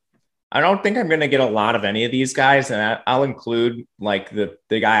 I don't think I'm going to get a lot of any of these guys, and I'll include the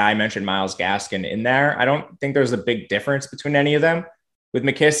guy I mentioned, Myles Gaskin, in there. I don't think there's a big difference between any of them. With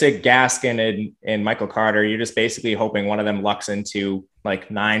McKissic, Gaskin, and Michael Carter, you're just basically hoping one of them lucks into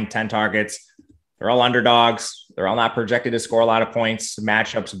 9, 10 targets. They're all underdogs. They're all not projected to score a lot of points.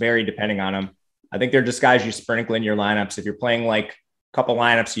 Matchups vary depending on them. I think they're just guys you sprinkle in your lineups. If you're playing a couple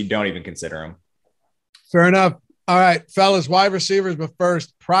lineups, you don't even consider them. Fair enough. All right, fellas, wide receivers, but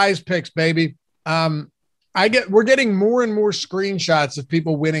first, prize picks, baby. We're getting more and more screenshots of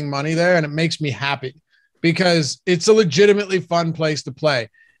people winning money there, and it makes me happy because it's a legitimately fun place to play.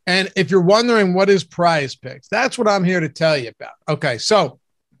 And if you're wondering what is prize picks, that's what I'm here to tell you about. Okay, so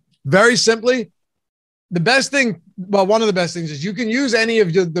very simply, one of the best things is you can use any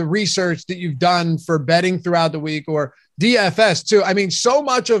of the research that you've done for betting throughout the week or DFS too. I mean, so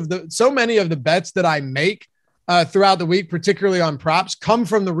many of the bets that I make throughout the week, particularly on props, come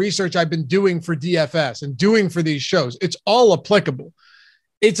from the research I've been doing for DFS and doing for these shows. It's all applicable.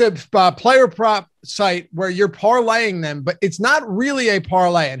 It's a player prop site where you're parlaying them, but it's not really a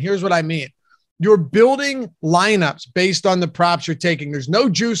parlay. And here's what I mean. You're building lineups based on the props you're taking. There's no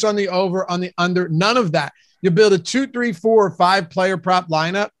juice on the over, on the under, none of that. You build a 2, 3, 4, or 5 player prop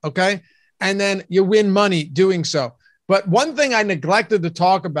lineup, okay? And then you win money doing so. But one thing I neglected to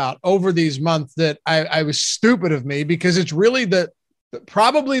talk about over these months that I was stupid of me, because it's really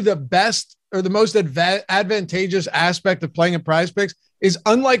probably the best or the most advantageous aspect of playing at Prize Picks is,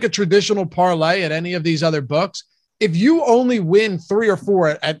 unlike a traditional parlay at any of these other books, if you only win 3 or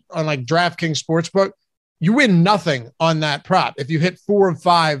 4 on DraftKings Sportsbook, you win nothing on that prop. If you hit 4 of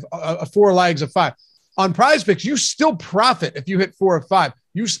 5, 4 legs of 5 on Prize Picks, you still profit. If you hit 4 of 5,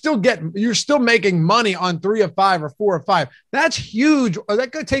 you're still making money on 3 of 5 or 4 of 5. That's huge.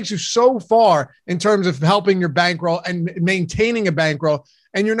 That takes you so far in terms of helping your bankroll and maintaining a bankroll.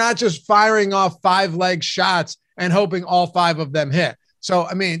 And you're not just firing off 5-leg shots and hoping all 5 of them hit. So,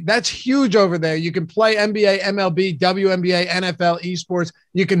 I mean, that's huge over there. You can play NBA, MLB, WNBA, NFL, esports.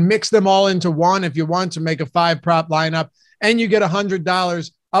 You can mix them all into one if you want to make a 5-prop lineup. And you get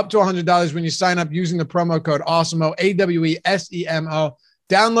 $100, up to $100 when you sign up using the promo code AWESEMO, AWESEMO.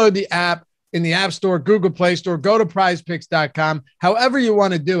 Download the app in the App Store, Google Play Store. Go to prizepicks.com. However you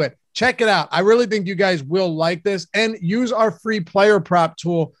want to do it. Check it out. I really think you guys will like this. And use our free player prop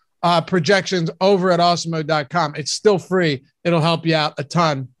tool projections over at awesemo.com. It's still free. It'll help you out a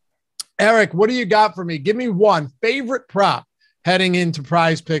ton. Eric, what do you got for me? Give me one favorite prop heading into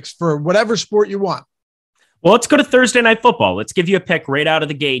Prize Picks for whatever sport you want. Well, let's go to Thursday Night Football. Let's give you a pick right out of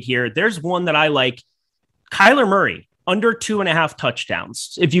the gate here. There's one that I like. Kyler Murray, under 2.5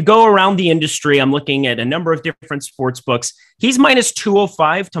 touchdowns. If you go around the industry, I'm looking at a number of different sports books. He's minus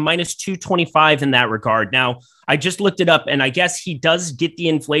 205 to minus 225 in that regard. Now, I just looked it up, and I guess he does get the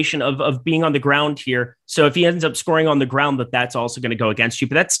inflation of being on the ground here. So if he ends up scoring on the ground, that's also going to go against you.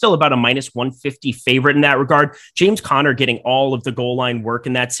 But that's still about a minus 150 favorite in that regard. James Conner getting all of the goal line work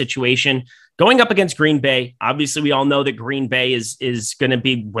in that situation. Going up against Green Bay, obviously we all know that Green Bay is going to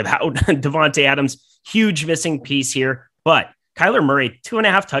be without Devontae Adams. Huge missing piece here. But Kyler Murray,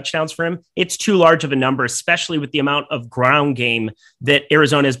 2.5 touchdowns for him. It's too large of a number, especially with the amount of ground game that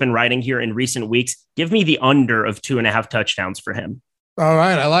Arizona has been riding here in recent weeks. Give me the under of 2.5 touchdowns for him. All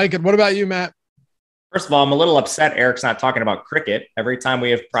right. I like it. What about you, Matt? First of all, I'm a little upset Eric's not talking about cricket. Every time we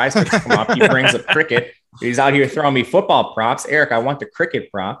have Prize Picks come up, he brings up cricket. He's out here throwing me football props. Eric, I want the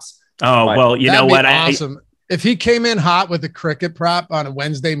cricket props. Oh, well, you know what? Awesome. If he came in hot with a cricket prop on a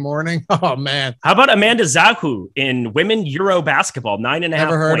Wednesday morning, oh man. How about Amanda Zahu in women Euro basketball? 9.5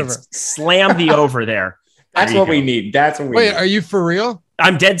 Never heard points. Of her. Slam the over there. That's what we need. That's what we need. Wait, are you for real?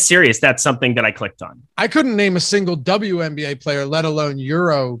 I'm dead serious. That's something that I clicked on. I couldn't name a single WNBA player, let alone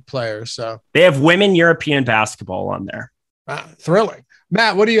Euro player. So they have women European basketball on there. Thrilling.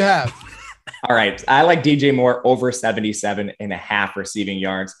 Matt, what do you have? All right. I like DJ Moore over 77.5 receiving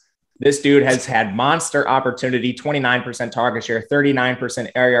yards. This dude has had monster opportunity, 29% target share,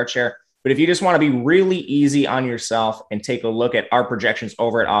 39% air yard share. But if you just want to be really easy on yourself and take a look at our projections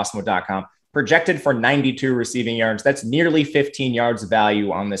over at awesemo.com, projected for 92 receiving yards, that's nearly 15 yards of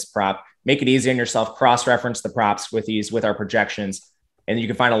value on this prop. Make it easy on yourself. Cross-reference the props with our projections, and you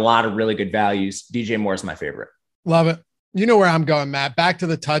can find a lot of really good values. DJ Moore is my favorite. Love it. You know where I'm going, Matt. Back to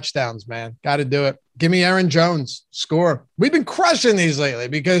the touchdowns, man. Got to do it. Give me Aaron Jones. Score. We've been crushing these lately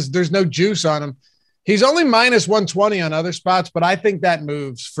because there's no juice on him. He's only minus 120 on other spots, but I think that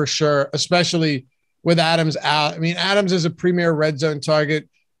moves for sure, especially with Adams out. I mean, Adams is a premier red zone target.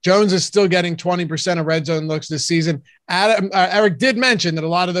 Jones is still getting 20% of red zone looks this season. Eric did mention that a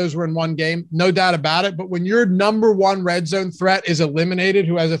lot of those were in one game, no doubt about it. But when your number one red zone threat is eliminated,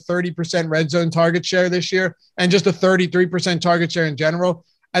 who has a 30% red zone target share this year and just a 33% target share in general,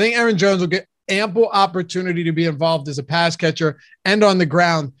 I think Aaron Jones will get ample opportunity to be involved as a pass catcher and on the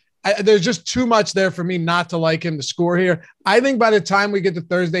ground. There's just too much there for me not to like him to score here. I think by the time we get to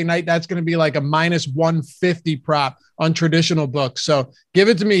Thursday night, that's going to be like a minus 150 prop on traditional books. So give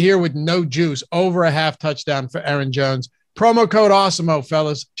it to me here with no juice, over a half touchdown for Aaron Jones. Promo code AWESEMO,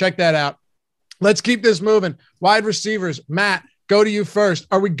 fellas. Check that out. Let's keep this moving. Wide receivers. Matt, go to you first.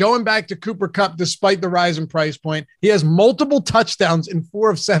 Are we going back to Cooper Kupp despite the rise in price point? He has multiple touchdowns in 4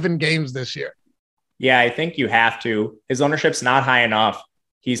 of 7 games this year. Yeah, I think you have to. His ownership's not high enough.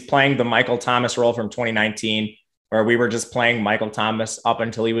 He's playing the Michael Thomas role from 2019, where we were just playing Michael Thomas up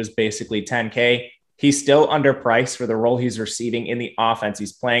until he was basically 10K. He's still underpriced for the role he's receiving in the offense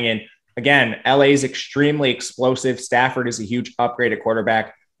he's playing in. Again, LA is extremely explosive. Stafford is a huge upgrade at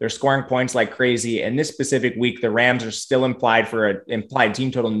quarterback. They're scoring points like crazy. And this specific week, the Rams are still implied for an implied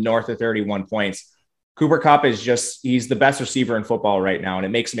team total north of 31 points. Cooper Kupp is he's the best receiver in football right now, and it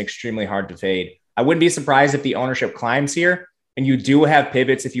makes him extremely hard to fade. I wouldn't be surprised if the ownership climbs here. And you do have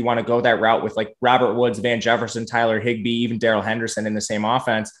pivots if you want to go that route with like Robert Woods, Van Jefferson, Tyler Higbee, even Darrell Henderson in the same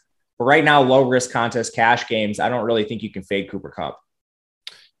offense. But right now, low risk contest cash games, I don't really think you can fade Cooper Kupp.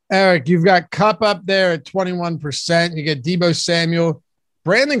 Eric, you've got Kupp up there at 21%. You get Deebo Samuel.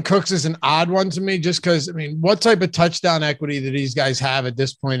 Brandon Cooks is an odd one to me just because, I mean, what type of touchdown equity do these guys have at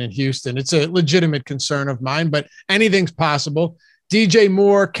this point in Houston? It's a legitimate concern of mine, but anything's possible. DJ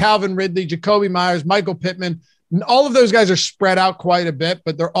Moore, Calvin Ridley, Jacoby Myers, Michael Pittman. All of those guys are spread out quite a bit,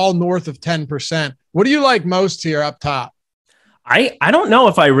 but they're all north of 10%. What do you like most here up top? I don't know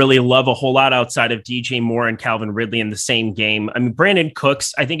if I really love a whole lot outside of DJ Moore and Calvin Ridley in the same game. I mean, Brandon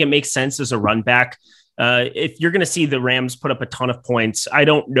Cooks, I think it makes sense as a run back. If you're going to see the Rams put up a ton of points, I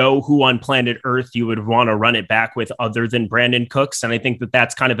don't know who on planet Earth you would want to run it back with other than Brandon Cooks. And I think that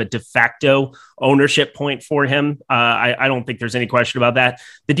that's kind of a de facto ownership point for him. I don't think there's any question about that.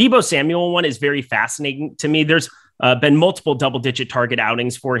 The Deebo Samuel one is very fascinating to me. There's been multiple double-digit target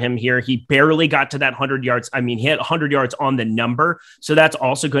outings for him here. He barely got to that 100 yards. I mean, he had 100 yards on the number, so that's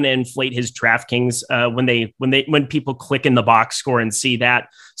also going to inflate his DraftKings when people click in the box score and see that.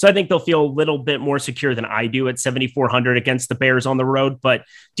 So I think they'll feel a little bit more secure than I do at 7,400 against the Bears on the road. But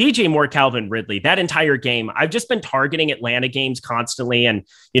DJ Moore, Calvin Ridley, that entire game, I've just been targeting Atlanta games constantly, and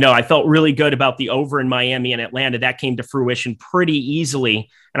I felt really good about the over in Miami and Atlanta. That came to fruition pretty easily.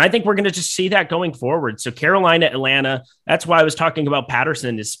 And I think we're going to just see that going forward. So Carolina, Atlanta, that's why I was talking about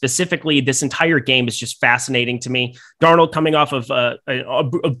Patterson, is specifically this entire game is just fascinating to me. Darnold coming off of an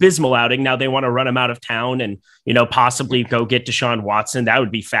abysmal outing. Now they want to run him out of town and, possibly go get Deshaun Watson. That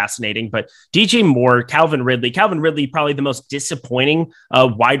would be fascinating. But DJ Moore, Calvin Ridley, probably the most disappointing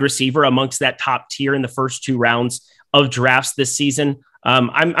wide receiver amongst that top tier in the first 2 rounds of drafts this season.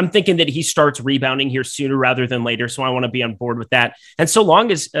 I'm thinking that he starts rebounding here sooner rather than later, so I want to be on board with that. And so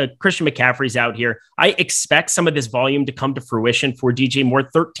long as Christian McCaffrey's out here, I expect some of this volume to come to fruition for DJ Moore.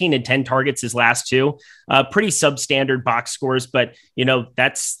 13 and 10 targets his last 2, pretty substandard box scores, but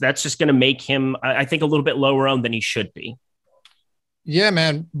that's just going to make him, I think, a little bit lower owned than he should be. Yeah,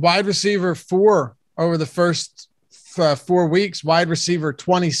 man. Wide receiver 4 over the first 4 weeks. Wide receiver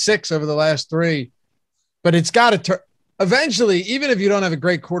 26 over the last 3. But it's got to turn. Eventually, even if you don't have a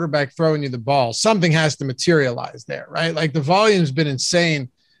great quarterback throwing you the ball, something has to materialize there, right? Like the volume's been insane.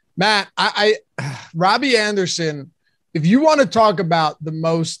 Matt, Robbie Anderson, if you want to talk about the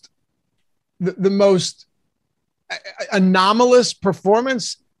most anomalous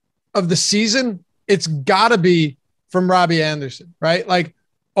performance of the season, it's got to be from Robbie Anderson, right? Like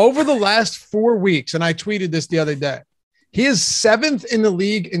over the last 4 weeks, and I tweeted this the other day, he is 7th in the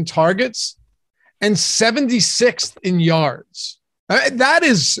league in targets and 76th in yards. That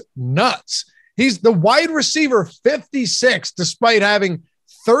is nuts. He's the wide receiver 56, despite having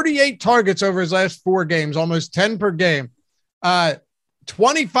 38 targets over his last 4 games, almost 10 per game,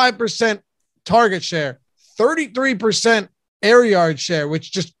 25% target share, 33% air yard share,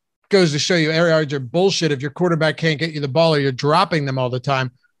 which just goes to show you air yards are bullshit if your quarterback can't get you the ball or you're dropping them all the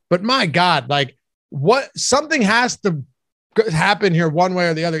time. But my God, like something has to happen here one way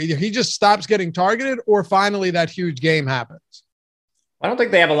or the other. Either he just stops getting targeted or finally that huge game happens. I don't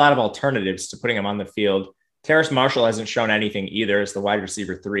think they have a lot of alternatives to putting him on the field. Terrace Marshall hasn't shown anything either as the wide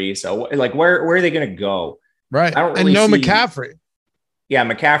receiver 3. So like, where are they going to go? Right. And no McCaffrey. Yeah.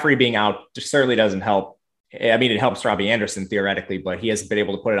 McCaffrey being out certainly doesn't help. I mean, it helps Robbie Anderson theoretically, but he hasn't been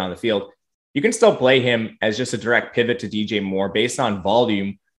able to put it on the field. You can still play him as just a direct pivot to DJ Moore based on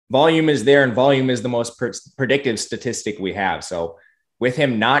volume. Volume is there, and volume is the most predictive statistic we have. So with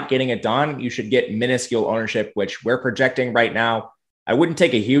him not getting it done, you should get minuscule ownership, which we're projecting right now. I wouldn't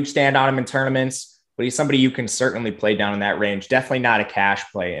take a huge stand on him in tournaments, but he's somebody you can certainly play down in that range. Definitely not a cash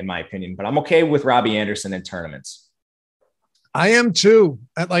play, in my opinion, but I'm okay with Robbie Anderson in tournaments. I am too,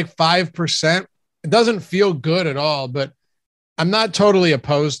 at like 5%. It doesn't feel good at all, but I'm not totally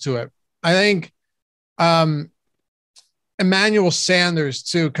opposed to it. I think Emmanuel Sanders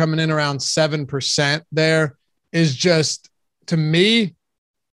too, coming in around 7% there is just, to me,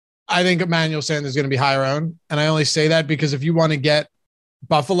 I think Emmanuel Sanders is going to be higher owned. And I only say that because if you want to get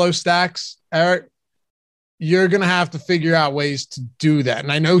Buffalo stacks, Eric, you're going to have to figure out ways to do that.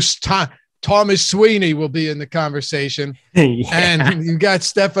 And I know Thomas Sweeney will be in the conversation. Yeah. And you've got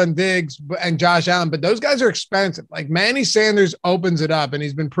Stefan Diggs and Josh Allen, but those guys are expensive. Like Manny Sanders opens it up and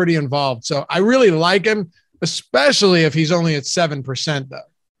he's been pretty involved. So I really like him, especially if he's only at 7% though.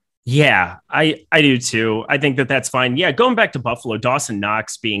 Yeah, I do too. I think that's fine. Yeah, going back to Buffalo, Dawson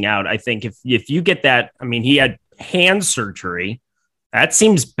Knox being out, I think if you get that, I mean, he had hand surgery. That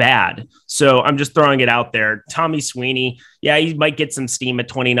seems bad. So I'm just throwing it out there. Tommy Sweeney, yeah, he might get some steam at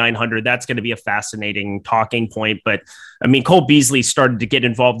 2,900. That's going to be a fascinating talking point. But I mean, Cole Beasley started to get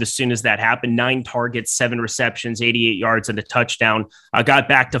involved as soon as that happened. 9 targets, 7 receptions, 88 yards and a touchdown. Got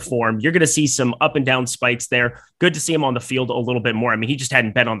back to form. You're going to see some up and down spikes there. Good to see him on the field a little bit more. I mean, he just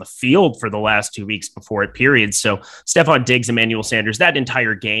hadn't been on the field for the last 2 weeks before it, period. So Stephon Diggs, Emmanuel Sanders, that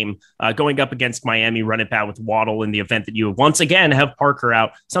entire game going up against Miami, run it back with Waddle in the event that you once again have Parker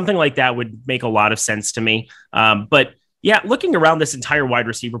out. Something like that would make a lot of sense to me. But yeah, looking around this entire wide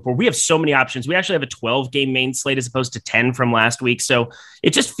receiver pool, we have so many options. We actually have a 12-game main slate as opposed to 10 from last week. So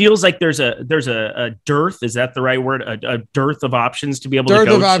it just feels like there's a dearth. Is that the right word? A dearth of options to be able to go.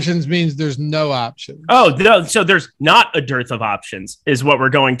 Dearth of options means there's no options. Oh, no. So there's not a dearth of options is what we're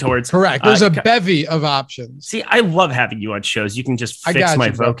going towards. Correct. There's a bevy of options. See, I love having you on shows. You can just fix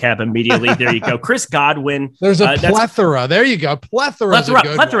my vocab immediately. There you go. Chris Godwin. There's a plethora. There you go.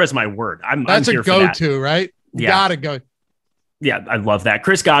 Plethora is my word. That's a go-to, right? You gotta go. Yeah, I love that.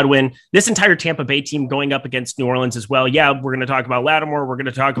 Chris Godwin, this entire Tampa Bay team going up against New Orleans as well. Yeah, we're going to talk about Lattimore. We're going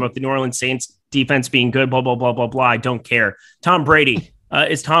to talk about the New Orleans Saints defense being good, blah, blah, blah, blah, blah. I don't care. Tom Brady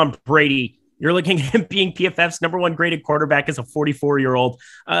is Tom Brady. You're looking at him being PFF's number 1 graded quarterback as a 44-year-old.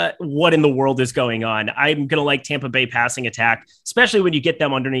 What in the world is going on? I'm going to like Tampa Bay passing attack, especially when you get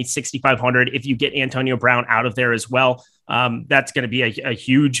them underneath 6,500. If you get Antonio Brown out of there as well, that's going to be a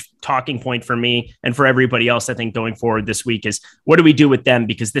huge talking point for me and for everybody else, I think, going forward this week is what do we do with them?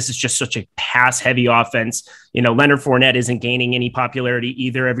 Because this is just such a pass-heavy offense. You know, Leonard Fournette isn't gaining any popularity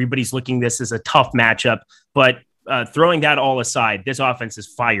either. Everybody's looking this as a tough matchup, but throwing that all aside, this offense is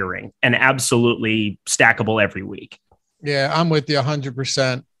firing and absolutely stackable every week. Yeah, I'm with you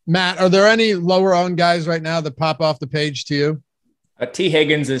 100%. Matt, are there any lower owned guys right now that pop off the page to you? T.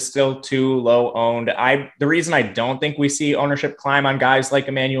 Higgins is still too low owned. The reason I don't think we see ownership climb on guys like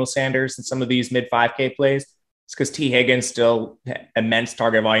Emmanuel Sanders and some of these mid 5K plays is because T. Higgins still immense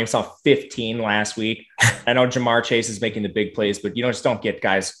target volume. Saw 15 last week. I know Jamar Chase is making the big plays, but you just don't get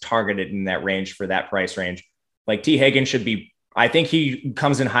guys targeted in that range for that price range. Like T. Higgins should be, I think he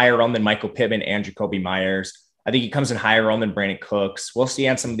comes in higher owned than Michael Pittman and Jacoby Myers. I think he comes in higher owned than Brandon Cooks. We'll see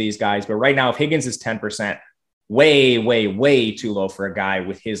on some of these guys, but right now, if Higgins is 10%, way, way, way too low for a guy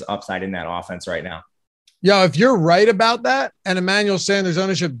with his upside in that offense right now. Yo, if you're right about that and Emmanuel Sanders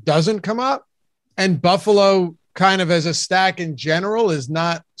ownership doesn't come up and Buffalo kind of as a stack in general is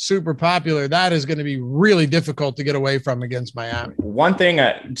not super popular, that is going to be really difficult to get away from against Miami. One thing,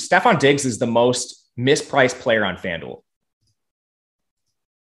 Stefan Diggs is the most mispriced player on FanDuel.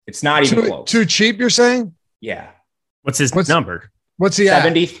 It's not even close. Too cheap, you're saying? Yeah. What's his number? What's he at?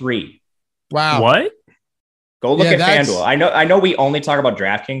 73. Wow. What? Go look at FanDuel. I know we only talk about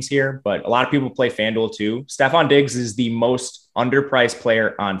DraftKings here, but a lot of people play FanDuel too. Stephon Diggs is the most underpriced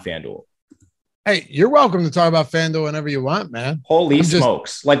player on FanDuel. Hey, you're welcome to talk about FanDuel whenever you want, man. Holy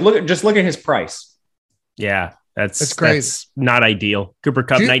smokes. Like, look at his price. Yeah, that's crazy. That's not ideal. Cooper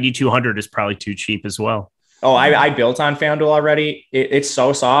Kupp 9,200 is probably too cheap as well. Oh, I built on FanDuel already. It's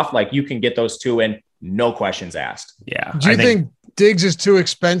so soft. Like, you can get those two in, no questions asked. Yeah. Do you think Diggs is too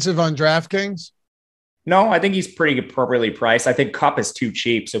expensive on DraftKings? No, I think he's pretty appropriately priced. I think Kupp is too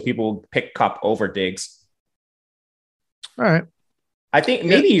cheap, so people pick Kupp over Diggs. All right. I think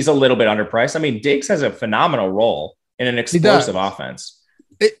maybe he's a little bit underpriced. I mean, Diggs has a phenomenal role in an explosive offense.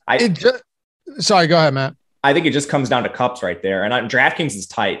 Sorry, go ahead, Matt. I think it just comes down to Kupp's right there. And DraftKings is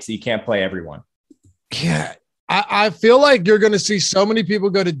tight, so you can't play everyone. Yeah. I feel like you're going to see so many people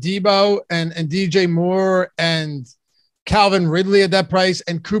go to Debo and DJ Moore and Calvin Ridley at that price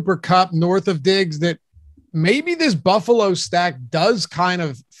and Cooper Kupp north of Diggs that maybe this Buffalo stack does kind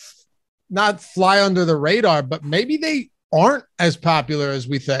of not fly under the radar, but maybe they aren't as popular as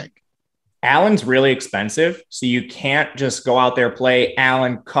we think. Allen's really expensive, so you can't just go out there, play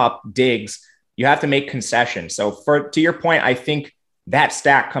Allen, Kupp, Diggs. You have to make concessions. So to your point, I think that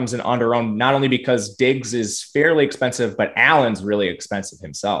stack comes in under-owned, not only because Diggs is fairly expensive, but Allen's really expensive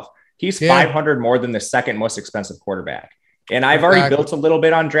himself. He's 500 more than the second most expensive quarterback. And I've already built a little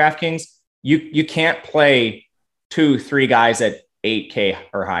bit on DraftKings. You can't play 2-3 guys at 8K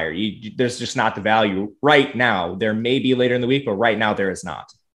or higher. There's just not the value right now. There may be later in the week, but right now there is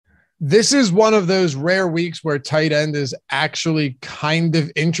not. This is one of those rare weeks where tight end is actually kind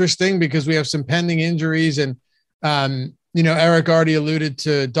of interesting because we have some pending injuries. And, Eric already alluded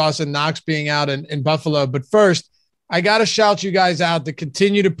to Dawson Knox being out in Buffalo. But first, I got to shout you guys out to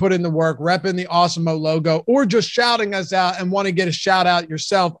continue to put in the work, repping the Awesemo logo, or just shouting us out and want to get a shout out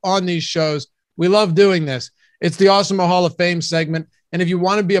yourself on these shows. We love doing this. It's the Awesemo Hall of Fame segment. And if you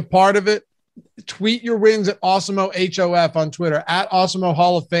want to be a part of it, tweet your wins at Awesemo HOF on Twitter, at Awesemo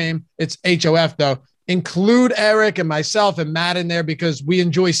Hall of Fame. It's HOF though. Include Eric and myself and Matt in there because we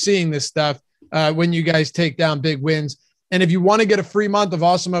enjoy seeing this stuff when you guys take down big wins. And if you want to get a free month of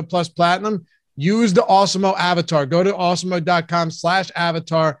Awesemo Plus Platinum, use the Awesemo avatar. Go to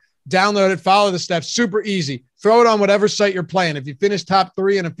awesemo.com/avatar, download it, follow the steps. Super easy. Throw it on whatever site you're playing. If you finish top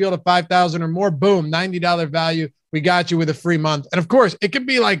 3 in a field of 5,000 or more, boom, $90 value. We got you with a free month. And of course, it could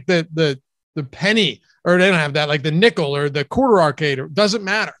be like the penny, or they don't have that, like the nickel or the quarter arcade. It doesn't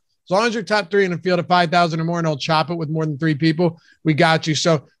matter. As long as you're top 3 in a field of 5,000 or more and they'll chop it with more than 3 people, we got you.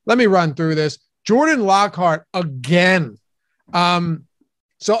 So let me run through this. Jordan Lockhart again. Actually,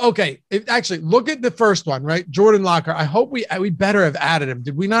 look at the first one, right? Jordan Lockhart. I hope we better have added him.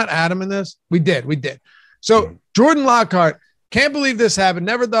 Did we not add him in this? We did. So Jordan Lockhart, can't believe this happened.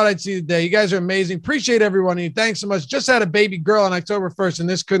 Never thought I'd see the day. You guys are amazing. Appreciate everyone. And thanks so much. Just had a baby girl on October 1st, and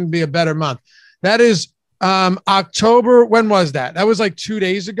this couldn't be a better month. That is October. When was that? That was like 2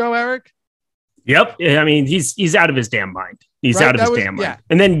 days ago, Eric. Yep. I mean, he's out of his damn mind. He's right? out of his damn mind.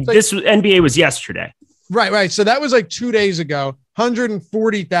 And then this NBA was yesterday. Right. So that was like 2 days ago,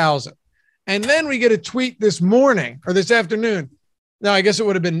 140,000. And then we get a tweet this morning or this afternoon. No, I guess it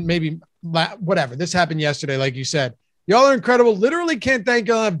would have been maybe whatever. This happened yesterday, like you said. Y'all are incredible. Literally can't thank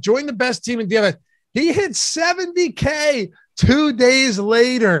y'all enough. Join the best team in DFS. He hit 70K 2 days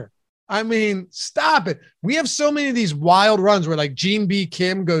later. I mean, stop it. We have so many of these wild runs where like Gene B.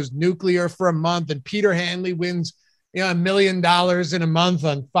 Kim goes nuclear for a month and Peter Hanley wins $1 million in a month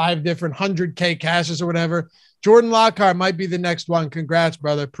on 5 different 100K cashes or whatever. Jordan Lockhart might be the next one. Congrats,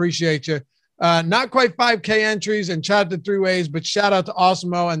 brother. Appreciate you. Not quite 5K entries and chat to 3 ways, but shout out to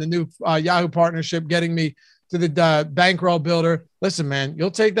Awesemo and the new Yahoo partnership getting me to the bankroll builder. Listen, man,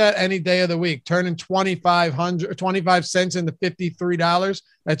 you'll take that any day of the week. Turning 25 cents into $53.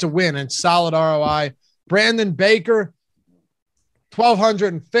 That's a win and solid ROI. Brandon Baker,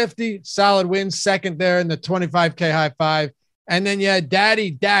 1,250, solid win, second there in the 25K high five. And then,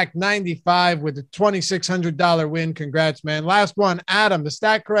 Daddy Dak 95 with a $2,600 win. Congrats, man. Last one, Adam, the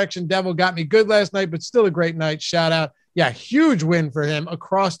stat correction devil got me good last night, but still a great night. Shout out. Yeah, huge win for him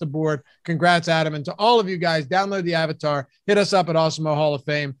across the board. Congrats, Adam. And to all of you guys, download the avatar. Hit us up at Awesemo Hall of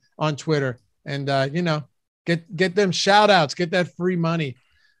Fame on Twitter. And, get them shout outs. Get that free money.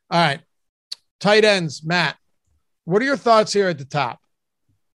 All right. Tight ends, Matt. What are your thoughts here at the top?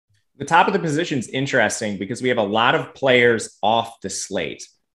 The top of the position is interesting because we have a lot of players off the slate.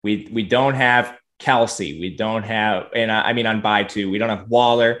 We don't have Kelsey. We don't have, on bye 2, we don't have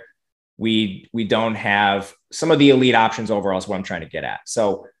Waller. we don't have some of the elite options overall is what I'm trying to get at.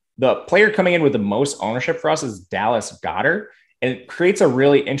 So the player coming in with the most ownership for us is Dallas Goedert. And it creates a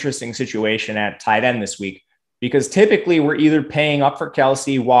really interesting situation at tight end this week, because typically we're either paying up for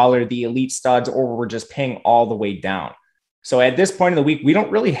Kelsey, Waller, the elite studs, or we're just paying all the way down. So at this point in the week, we don't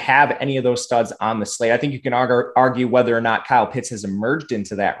really have any of those studs on the slate. I think you can argue whether or not Kyle Pitts has emerged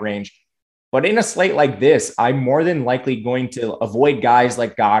into that range. But in a slate like this, I'm more than likely going to avoid guys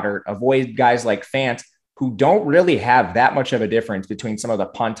like Goddard, avoid guys like Fant, who don't really have that much of a difference between some of the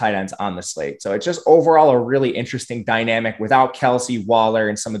punt tight ends on the slate. So it's just overall a really interesting dynamic without Kelsey, Waller,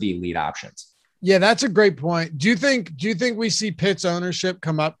 and some of the elite options. Yeah, that's a great point. Do you think we see Pitts ownership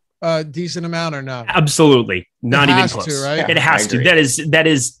come up a decent amount or no? Absolutely. Not even close. To, right? It has to. That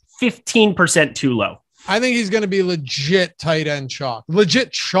is 15% too low. I think he's going to be legit tight end chalk,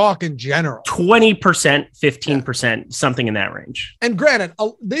 legit chalk in general. 20%, 15%, something in that range. And granted,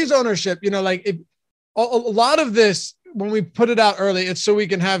 these ownership, like a lot of this, when we put it out early, it's so we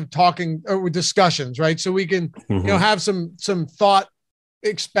can have talking or discussions, right? So we can, have some thought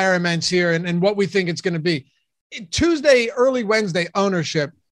experiments here and what we think it's going to be. Tuesday, early Wednesday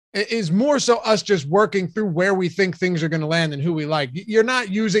ownership is more so us just working through where we think things are going to land and who we like. You're not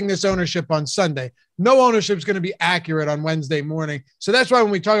using this ownership on Sunday. No ownership is going to be accurate on Wednesday morning. So that's why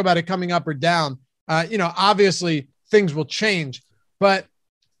when we talk about it coming up or down, obviously things will change, but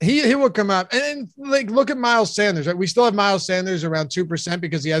he will come up and like, look at Miles Sanders, right? We still have Miles Sanders around 2%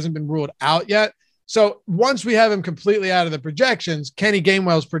 because he hasn't been ruled out yet. So once we have him completely out of the projections, Kenny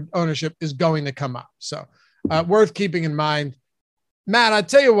Gainwell's ownership is going to come up. So worth keeping in mind. Matt, I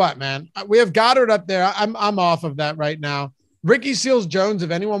tell you what, man, we have Goddard up there. I'm off of that right now. Ricky Seals-Jones,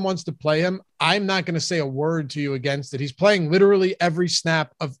 if anyone wants to play him, I'm not going to say a word to you against it. He's playing literally every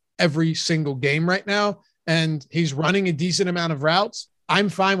snap of every single game right now, and he's running a decent amount of routes. I'm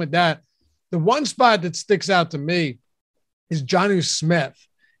fine with that. The one spot that sticks out to me is Jonnu Smith.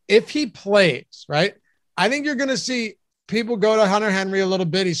 If he plays, right, I think you're going to see people go to Hunter Henry a little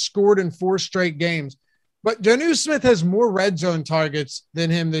bit. He's scored in 4 straight games. But Jonnu Smith has more red zone targets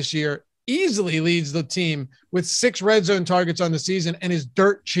than him this year, easily leads the team with 6 red zone targets on the season and is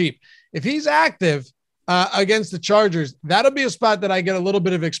dirt cheap. If he's active against the Chargers, that'll be a spot that I get a little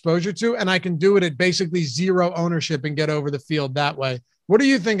bit of exposure to, and I can do it at basically 0 ownership and get over the field that way. What are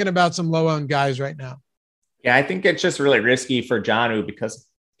you thinking about some low-owned guys right now? Yeah, I think it's just really risky for Jonnu because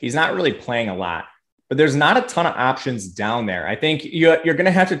he's not really playing a lot, but there's not a ton of options down there. I think you're going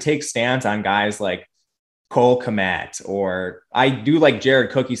to have to take stands on guys like Cole Kmet, or I do like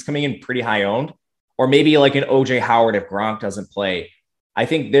Jared Cook. He's coming in pretty high owned, or maybe like an OJ Howard if Gronk doesn't play. I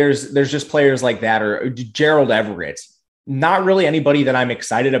think there's just players like that, or Gerald Everett. Not really anybody that I'm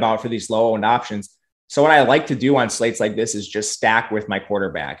excited about for these low owned options. So what I like to do on slates like this is just stack with my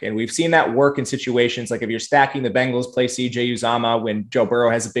quarterback. And we've seen that work in situations like if you're stacking the Bengals, play CJ Uzomah when Joe Burrow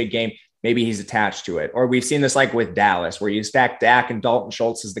has a big game, maybe he's attached to it. Or we've seen this like with Dallas, where you stack Dak and Dalton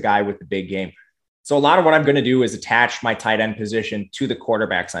Schultz is the guy with the big game. So a lot of what I'm going to do is attach my tight end position to the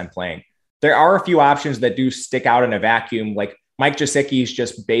quarterbacks I'm playing. There are a few options that do stick out in a vacuum, like Mike Gesicki is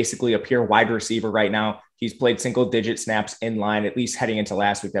just basically a pure wide receiver right now. He's played single-digit snaps in line, at least heading into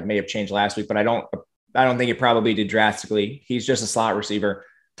last week. That may have changed last week, but I don't think it probably did drastically. He's just a slot receiver.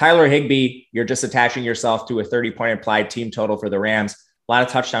 Tyler Higbee, you're just attaching yourself to a 30-point implied team total for the Rams. A lot of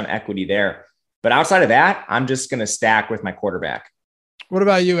touchdown equity there. But outside of that, I'm just going to stack with my quarterback. What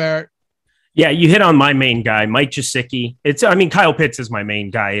about you, Eric? Yeah, you hit on my main guy, Mike Gesicki. Kyle Pitts is my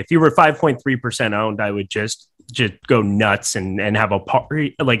main guy. If you were 5.3% owned, I would just go nuts and have a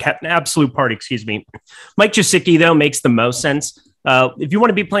party, like have an absolute party, Mike Gesicki, though, makes the most sense. If you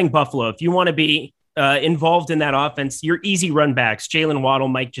want to be playing Buffalo, if you want to be involved in that offense, your easy run backs, Jalen Waddle,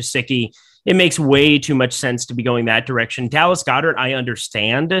 Mike Gesicki, it makes way too much sense to be going that direction. Dallas Goedert, I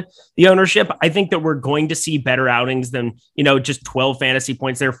understand the ownership. I think that we're going to see better outings than, just 12 fantasy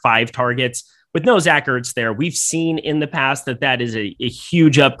points there, 5 targets. With no Zach Ertz there, we've seen in the past that is a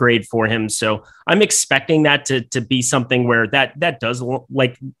huge upgrade for him. So I'm expecting that to be something where that does,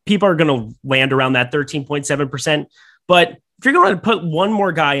 like, people are going to land around that 13.7%. But if you're going to put one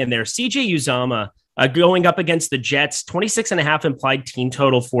more guy in there, CJ Uzomah, going up against the Jets, 26.5 implied team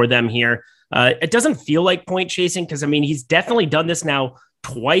total for them here. It doesn't feel like point chasing because, he's definitely done this now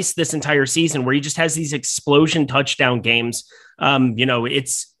twice this entire season where he just has these explosion touchdown games.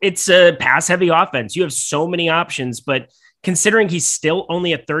 It's a pass heavy offense. You have so many options, but considering he's still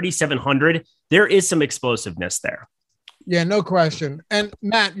only at 3,700, there is some explosiveness there. Yeah, no question. And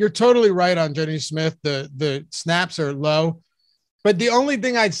Matt, you're totally right on Jonnu Smith. The snaps are low. But the only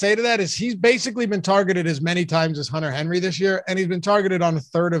thing I'd say to that is he's basically been targeted as many times as Hunter Henry this year, and he's been targeted on a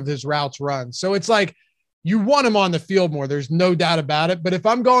third of his routes run. So it's like you want him on the field more. There's no doubt about it. But if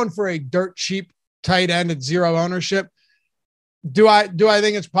I'm going for a dirt cheap tight end at zero ownership, do I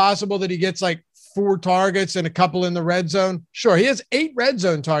think it's possible that he gets like 4 targets and a couple in the red zone? Sure. He has 8 red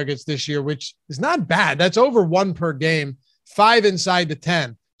zone targets this year, which is not bad. That's over 1 per game, 5 inside the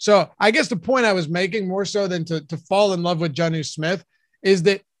 10. So I guess the point I was making more so than to fall in love with Jonnu Smith is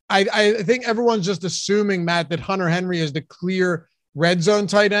that I think everyone's just assuming, Matt, that Hunter Henry is the clear red zone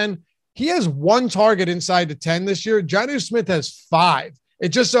tight end. He has 1 target inside the 10 this year. Jonnu Smith has 5. It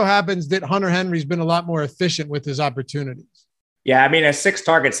just so happens that Hunter Henry's been a lot more efficient with his opportunities. Yeah, I mean, a 6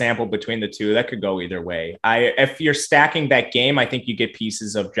 target sample between the two, that could go either way. If you're stacking that game, I think you get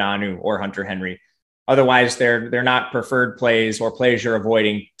pieces of Jonnu or Hunter Henry. Otherwise, they're not preferred plays or plays you're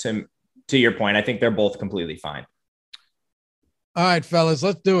avoiding. To your point, I think they're both completely fine. All right, fellas,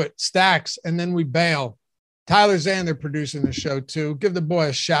 let's do it. Stacks, and then we bail. Tyler Zander producing the show too. Give the boy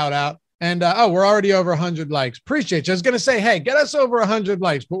a shout out. And we're already over 100 likes. Appreciate you. I was going to say, hey, get us over 100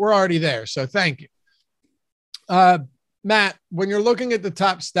 likes, but we're already there. So thank you. Matt, when you're looking at the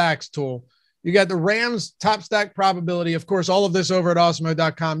top stacks tool, you got the Rams top stack probability. Of course, all of this over at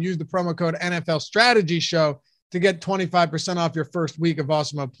awesemo.com. Use the promo code NFL Strategy Show to get 25% off your first week of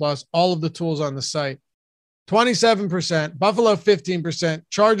Awesemo Plus. All of the tools on the site. 27%, Buffalo 15%,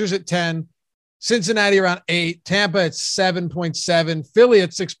 Chargers at 10, Cincinnati around 8, Tampa at 7.7, Philly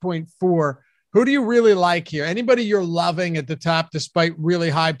at 6.4. Who do you really like here? Anybody you're loving at the top despite really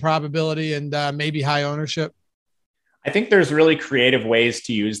high probability and maybe high ownership? I think there's really creative ways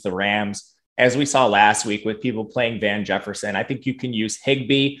to use the Rams. As we saw last week with people playing Van Jefferson, I think you can use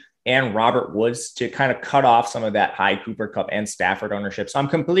Higbee and Robert Woods to kind of cut off some of that high Cooper Kupp and Stafford ownership. So I'm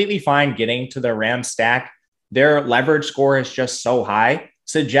completely fine getting to the Rams stack. Their leverage score is just so high,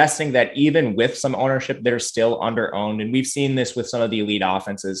 suggesting that even with some ownership, they're still under-owned. And we've seen this with some of the elite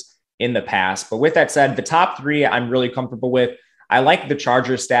offenses in the past. But with that said, the top 3 I'm really comfortable with. I like the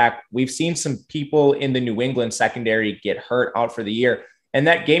Chargers stack. We've seen some people in the New England secondary get hurt out for the year, and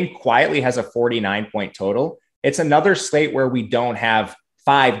that game quietly has a 49-point total. It's another slate where we don't have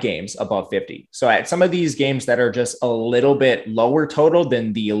 5 games above 50. So at some of these games that are just a little bit lower total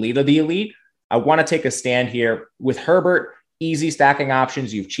than the elite of the elite, I want to take a stand here with Herbert. Easy stacking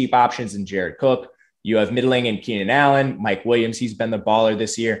options. You have cheap options in Jared Cook. You have middling and Keenan Allen. Mike Williams, he's been the baller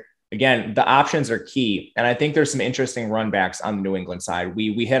this year. Again, the options are key. And I think there's some interesting run backs on the New England side.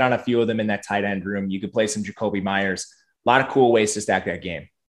 We hit on a few of them in that tight end room. You could play some Jacoby Myers. A lot of cool ways to stack that game.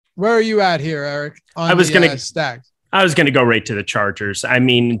 Where are you at here, Eric? I was going to stack. I was going to go right to the Chargers. I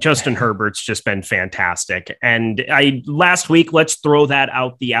mean, Justin Herbert's just been fantastic. And last week, let's throw that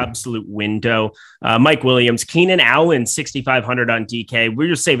out the absolute window. Mike Williams, Keenan Allen, 6,500 on DK. We're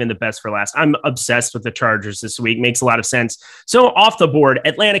just saving the best for last. I'm obsessed with the Chargers this week. Makes a lot of sense. So off the board,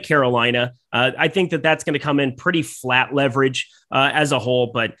 Atlanta, Carolina. I think that's going to come in pretty flat leverage as a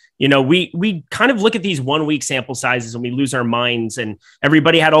whole. But, you know, we kind of look at these 1 week sample sizes and we lose our minds. And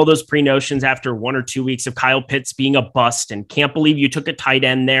everybody had all those pre-notions after 1 or 2 weeks of Kyle Pitts being a bust and can't believe you took a tight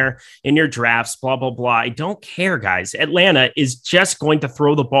end there in your drafts, blah, blah, blah. I don't care, guys. Atlanta is just going to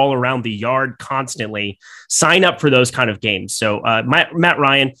throw the ball around the yard constantly. Sign up for those kind of games. So Matt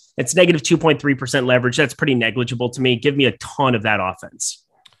Ryan, it's negative 2.3% leverage. That's pretty negligible to me. Give me a ton of that offense.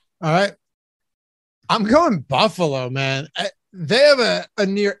 All right. I'm going Buffalo, man. They have a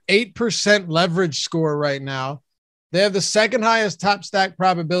near 8% leverage score right now. They have the second highest top stack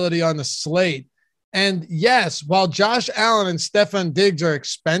probability on the slate. And yes, while Josh Allen and Stephon Diggs are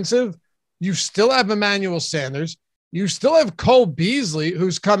expensive, you still have Emmanuel Sanders. You still have Cole Beasley,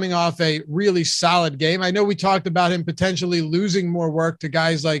 who's coming off a really solid game. I know we talked about him potentially losing more work to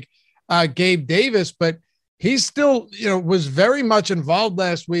guys like Gabe Davis, but he's still, was very much involved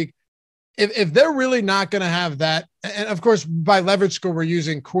last week. If they're really not going to have that, and of course, by leverage score, we're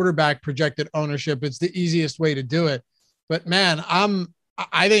using quarterback projected ownership. It's the easiest way to do it. But man,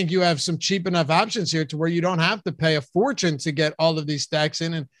 I think you have some cheap enough options here to where you don't have to pay a fortune to get all of these stacks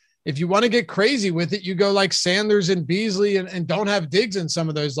in. And if you want to get crazy with it, you go like Sanders and Beasley and don't have Diggs in some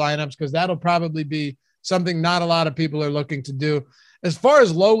of those lineups, because that'll probably be something not a lot of people are looking to do. As far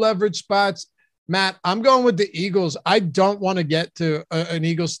as low leverage spots, Matt, I'm going with the Eagles. I don't want to get to an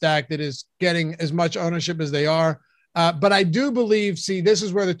Eagles stack that is getting as much ownership as they are. But I do believe, this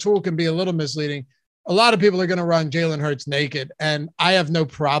is where the tool can be a little misleading. A lot of people are going to run Jalen Hurts naked, and I have no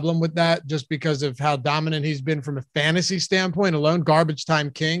problem with that just because of how dominant he's been from a fantasy standpoint alone, garbage time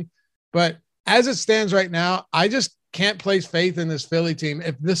king. But as it stands right now, I just can't place faith in this Philly team.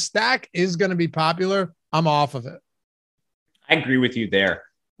 If the stack is going to be popular, I'm off of it. I agree with you there.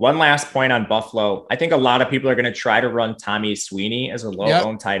 One last point on Buffalo. I think a lot of people are going to try to run Tommy Sweeney as a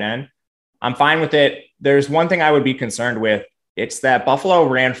low-owned tight end. I'm fine with it. There's one thing I would be concerned with. It's that Buffalo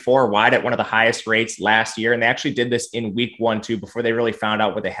ran 4 wide at one of the highest rates last year. And they actually did this in week 1, too, before they really found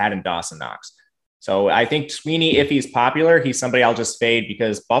out what they had in Dawson Knox. So I think Sweeney, if he's popular, he's somebody I'll just fade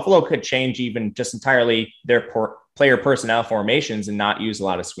because Buffalo could change even just entirely their player personnel formations and not use a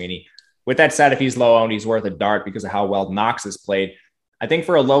lot of Sweeney. With that said, if he's low owned, he's worth a dart because of how well Knox has played. I think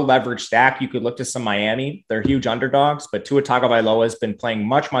for a low leverage stack, you could look to some Miami. They're huge underdogs, but Tua Tagovailoa has been playing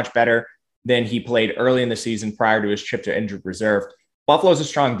much, much better than he played early in the season prior to his trip to injured reserve. Buffalo's a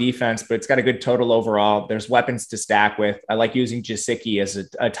strong defense, but it's got a good total overall. There's weapons to stack with. I like using Gesicki as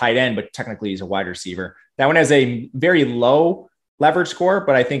a tight end, but technically he's a wide receiver. That one has a very low leverage score,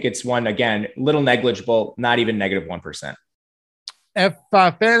 but I think it's one, again, little negligible, not even negative 1%. If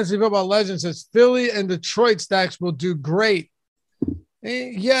Fantasy Football Legend says Philly and Detroit stacks will do great.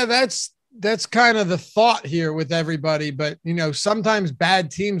 Yeah, that's kind of the thought here with everybody. But, sometimes bad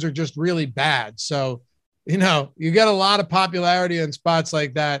teams are just really bad. So, you get a lot of popularity in spots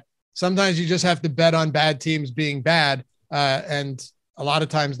like that. Sometimes you just have to bet on bad teams being bad. And a lot of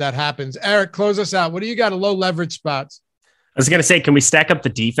times that happens. Eric, close us out. What do you got? A low leverage spots? I was going to say, can we stack up the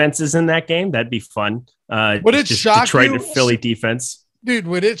defenses in that game? That'd be fun. Would it shock Detroit you? And Philly defense. Dude,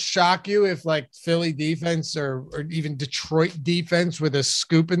 would it shock you if Philly defense or even Detroit defense with a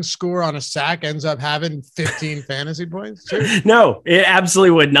scoop and score on a sack ends up having 15 fantasy points? Sure. No, it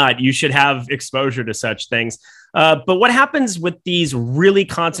absolutely would not. You should have exposure to such things. But what happens with these really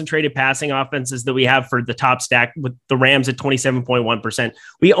concentrated passing offenses that we have for the top stack with the Rams at 27.1%?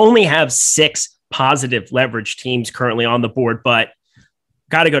 We only have 6 positive leverage teams currently on the board, but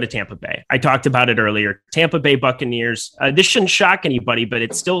got to go to Tampa Bay. I talked about it earlier. Tampa Bay Buccaneers. This shouldn't shock anybody, but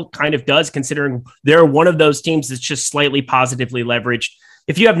it still kind of does, considering they're one of those teams that's just slightly positively leveraged.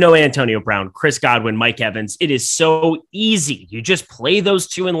 If you have no Antonio Brown, Chris Godwin, Mike Evans, it is so easy. You just play those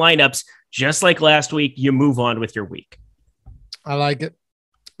 2 in lineups, just like last week. You move on with your week. I like it.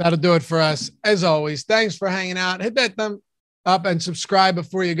 That'll do it for us. As always, thanks for hanging out. Hit that thumb up and subscribe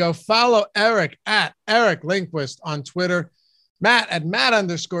before you go. Follow Eric at Eric Lindquist on Twitter. Matt at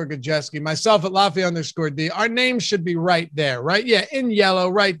Matt_Gajeski, myself at Laffy_D. Our names should be right there, right? Yeah, in yellow,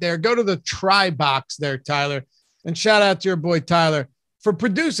 right there. Go to the try box there, Tyler. And shout out to your boy, Tyler, for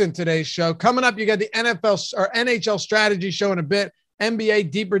producing today's show. Coming up, you got the NFL or NHL strategy show in a bit,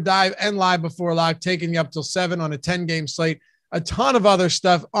 NBA deeper dive and live before lock, taking you up till 7 on a 10-game slate. A ton of other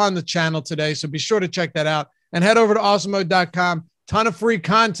stuff on the channel today, so be sure to check that out. And head over to awesomemode.com. Ton of free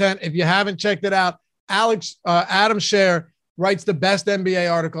content. If you haven't checked it out, Adam Scher writes the best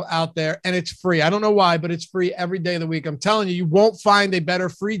NBA article out there, and it's free. I don't know why, but it's free every day of the week. I'm telling you, you won't find a better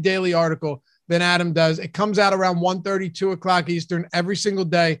free daily article than Adam does. It comes out around 1:30, 2 o'clock Eastern every single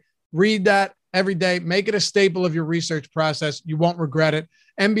day. Read that every day. Make it a staple of your research process. You won't regret it.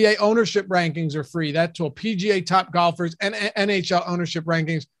 NBA ownership rankings are free. That tool, PGA top golfers and NHL ownership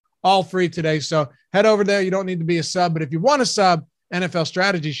rankings, all free today. So head over there. You don't need to be a sub, but if you want a sub, NFL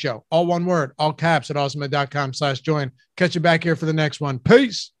Strategy Show, all one word, all caps at awesomemode.com/join. Catch you back here for the next one.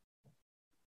 Peace.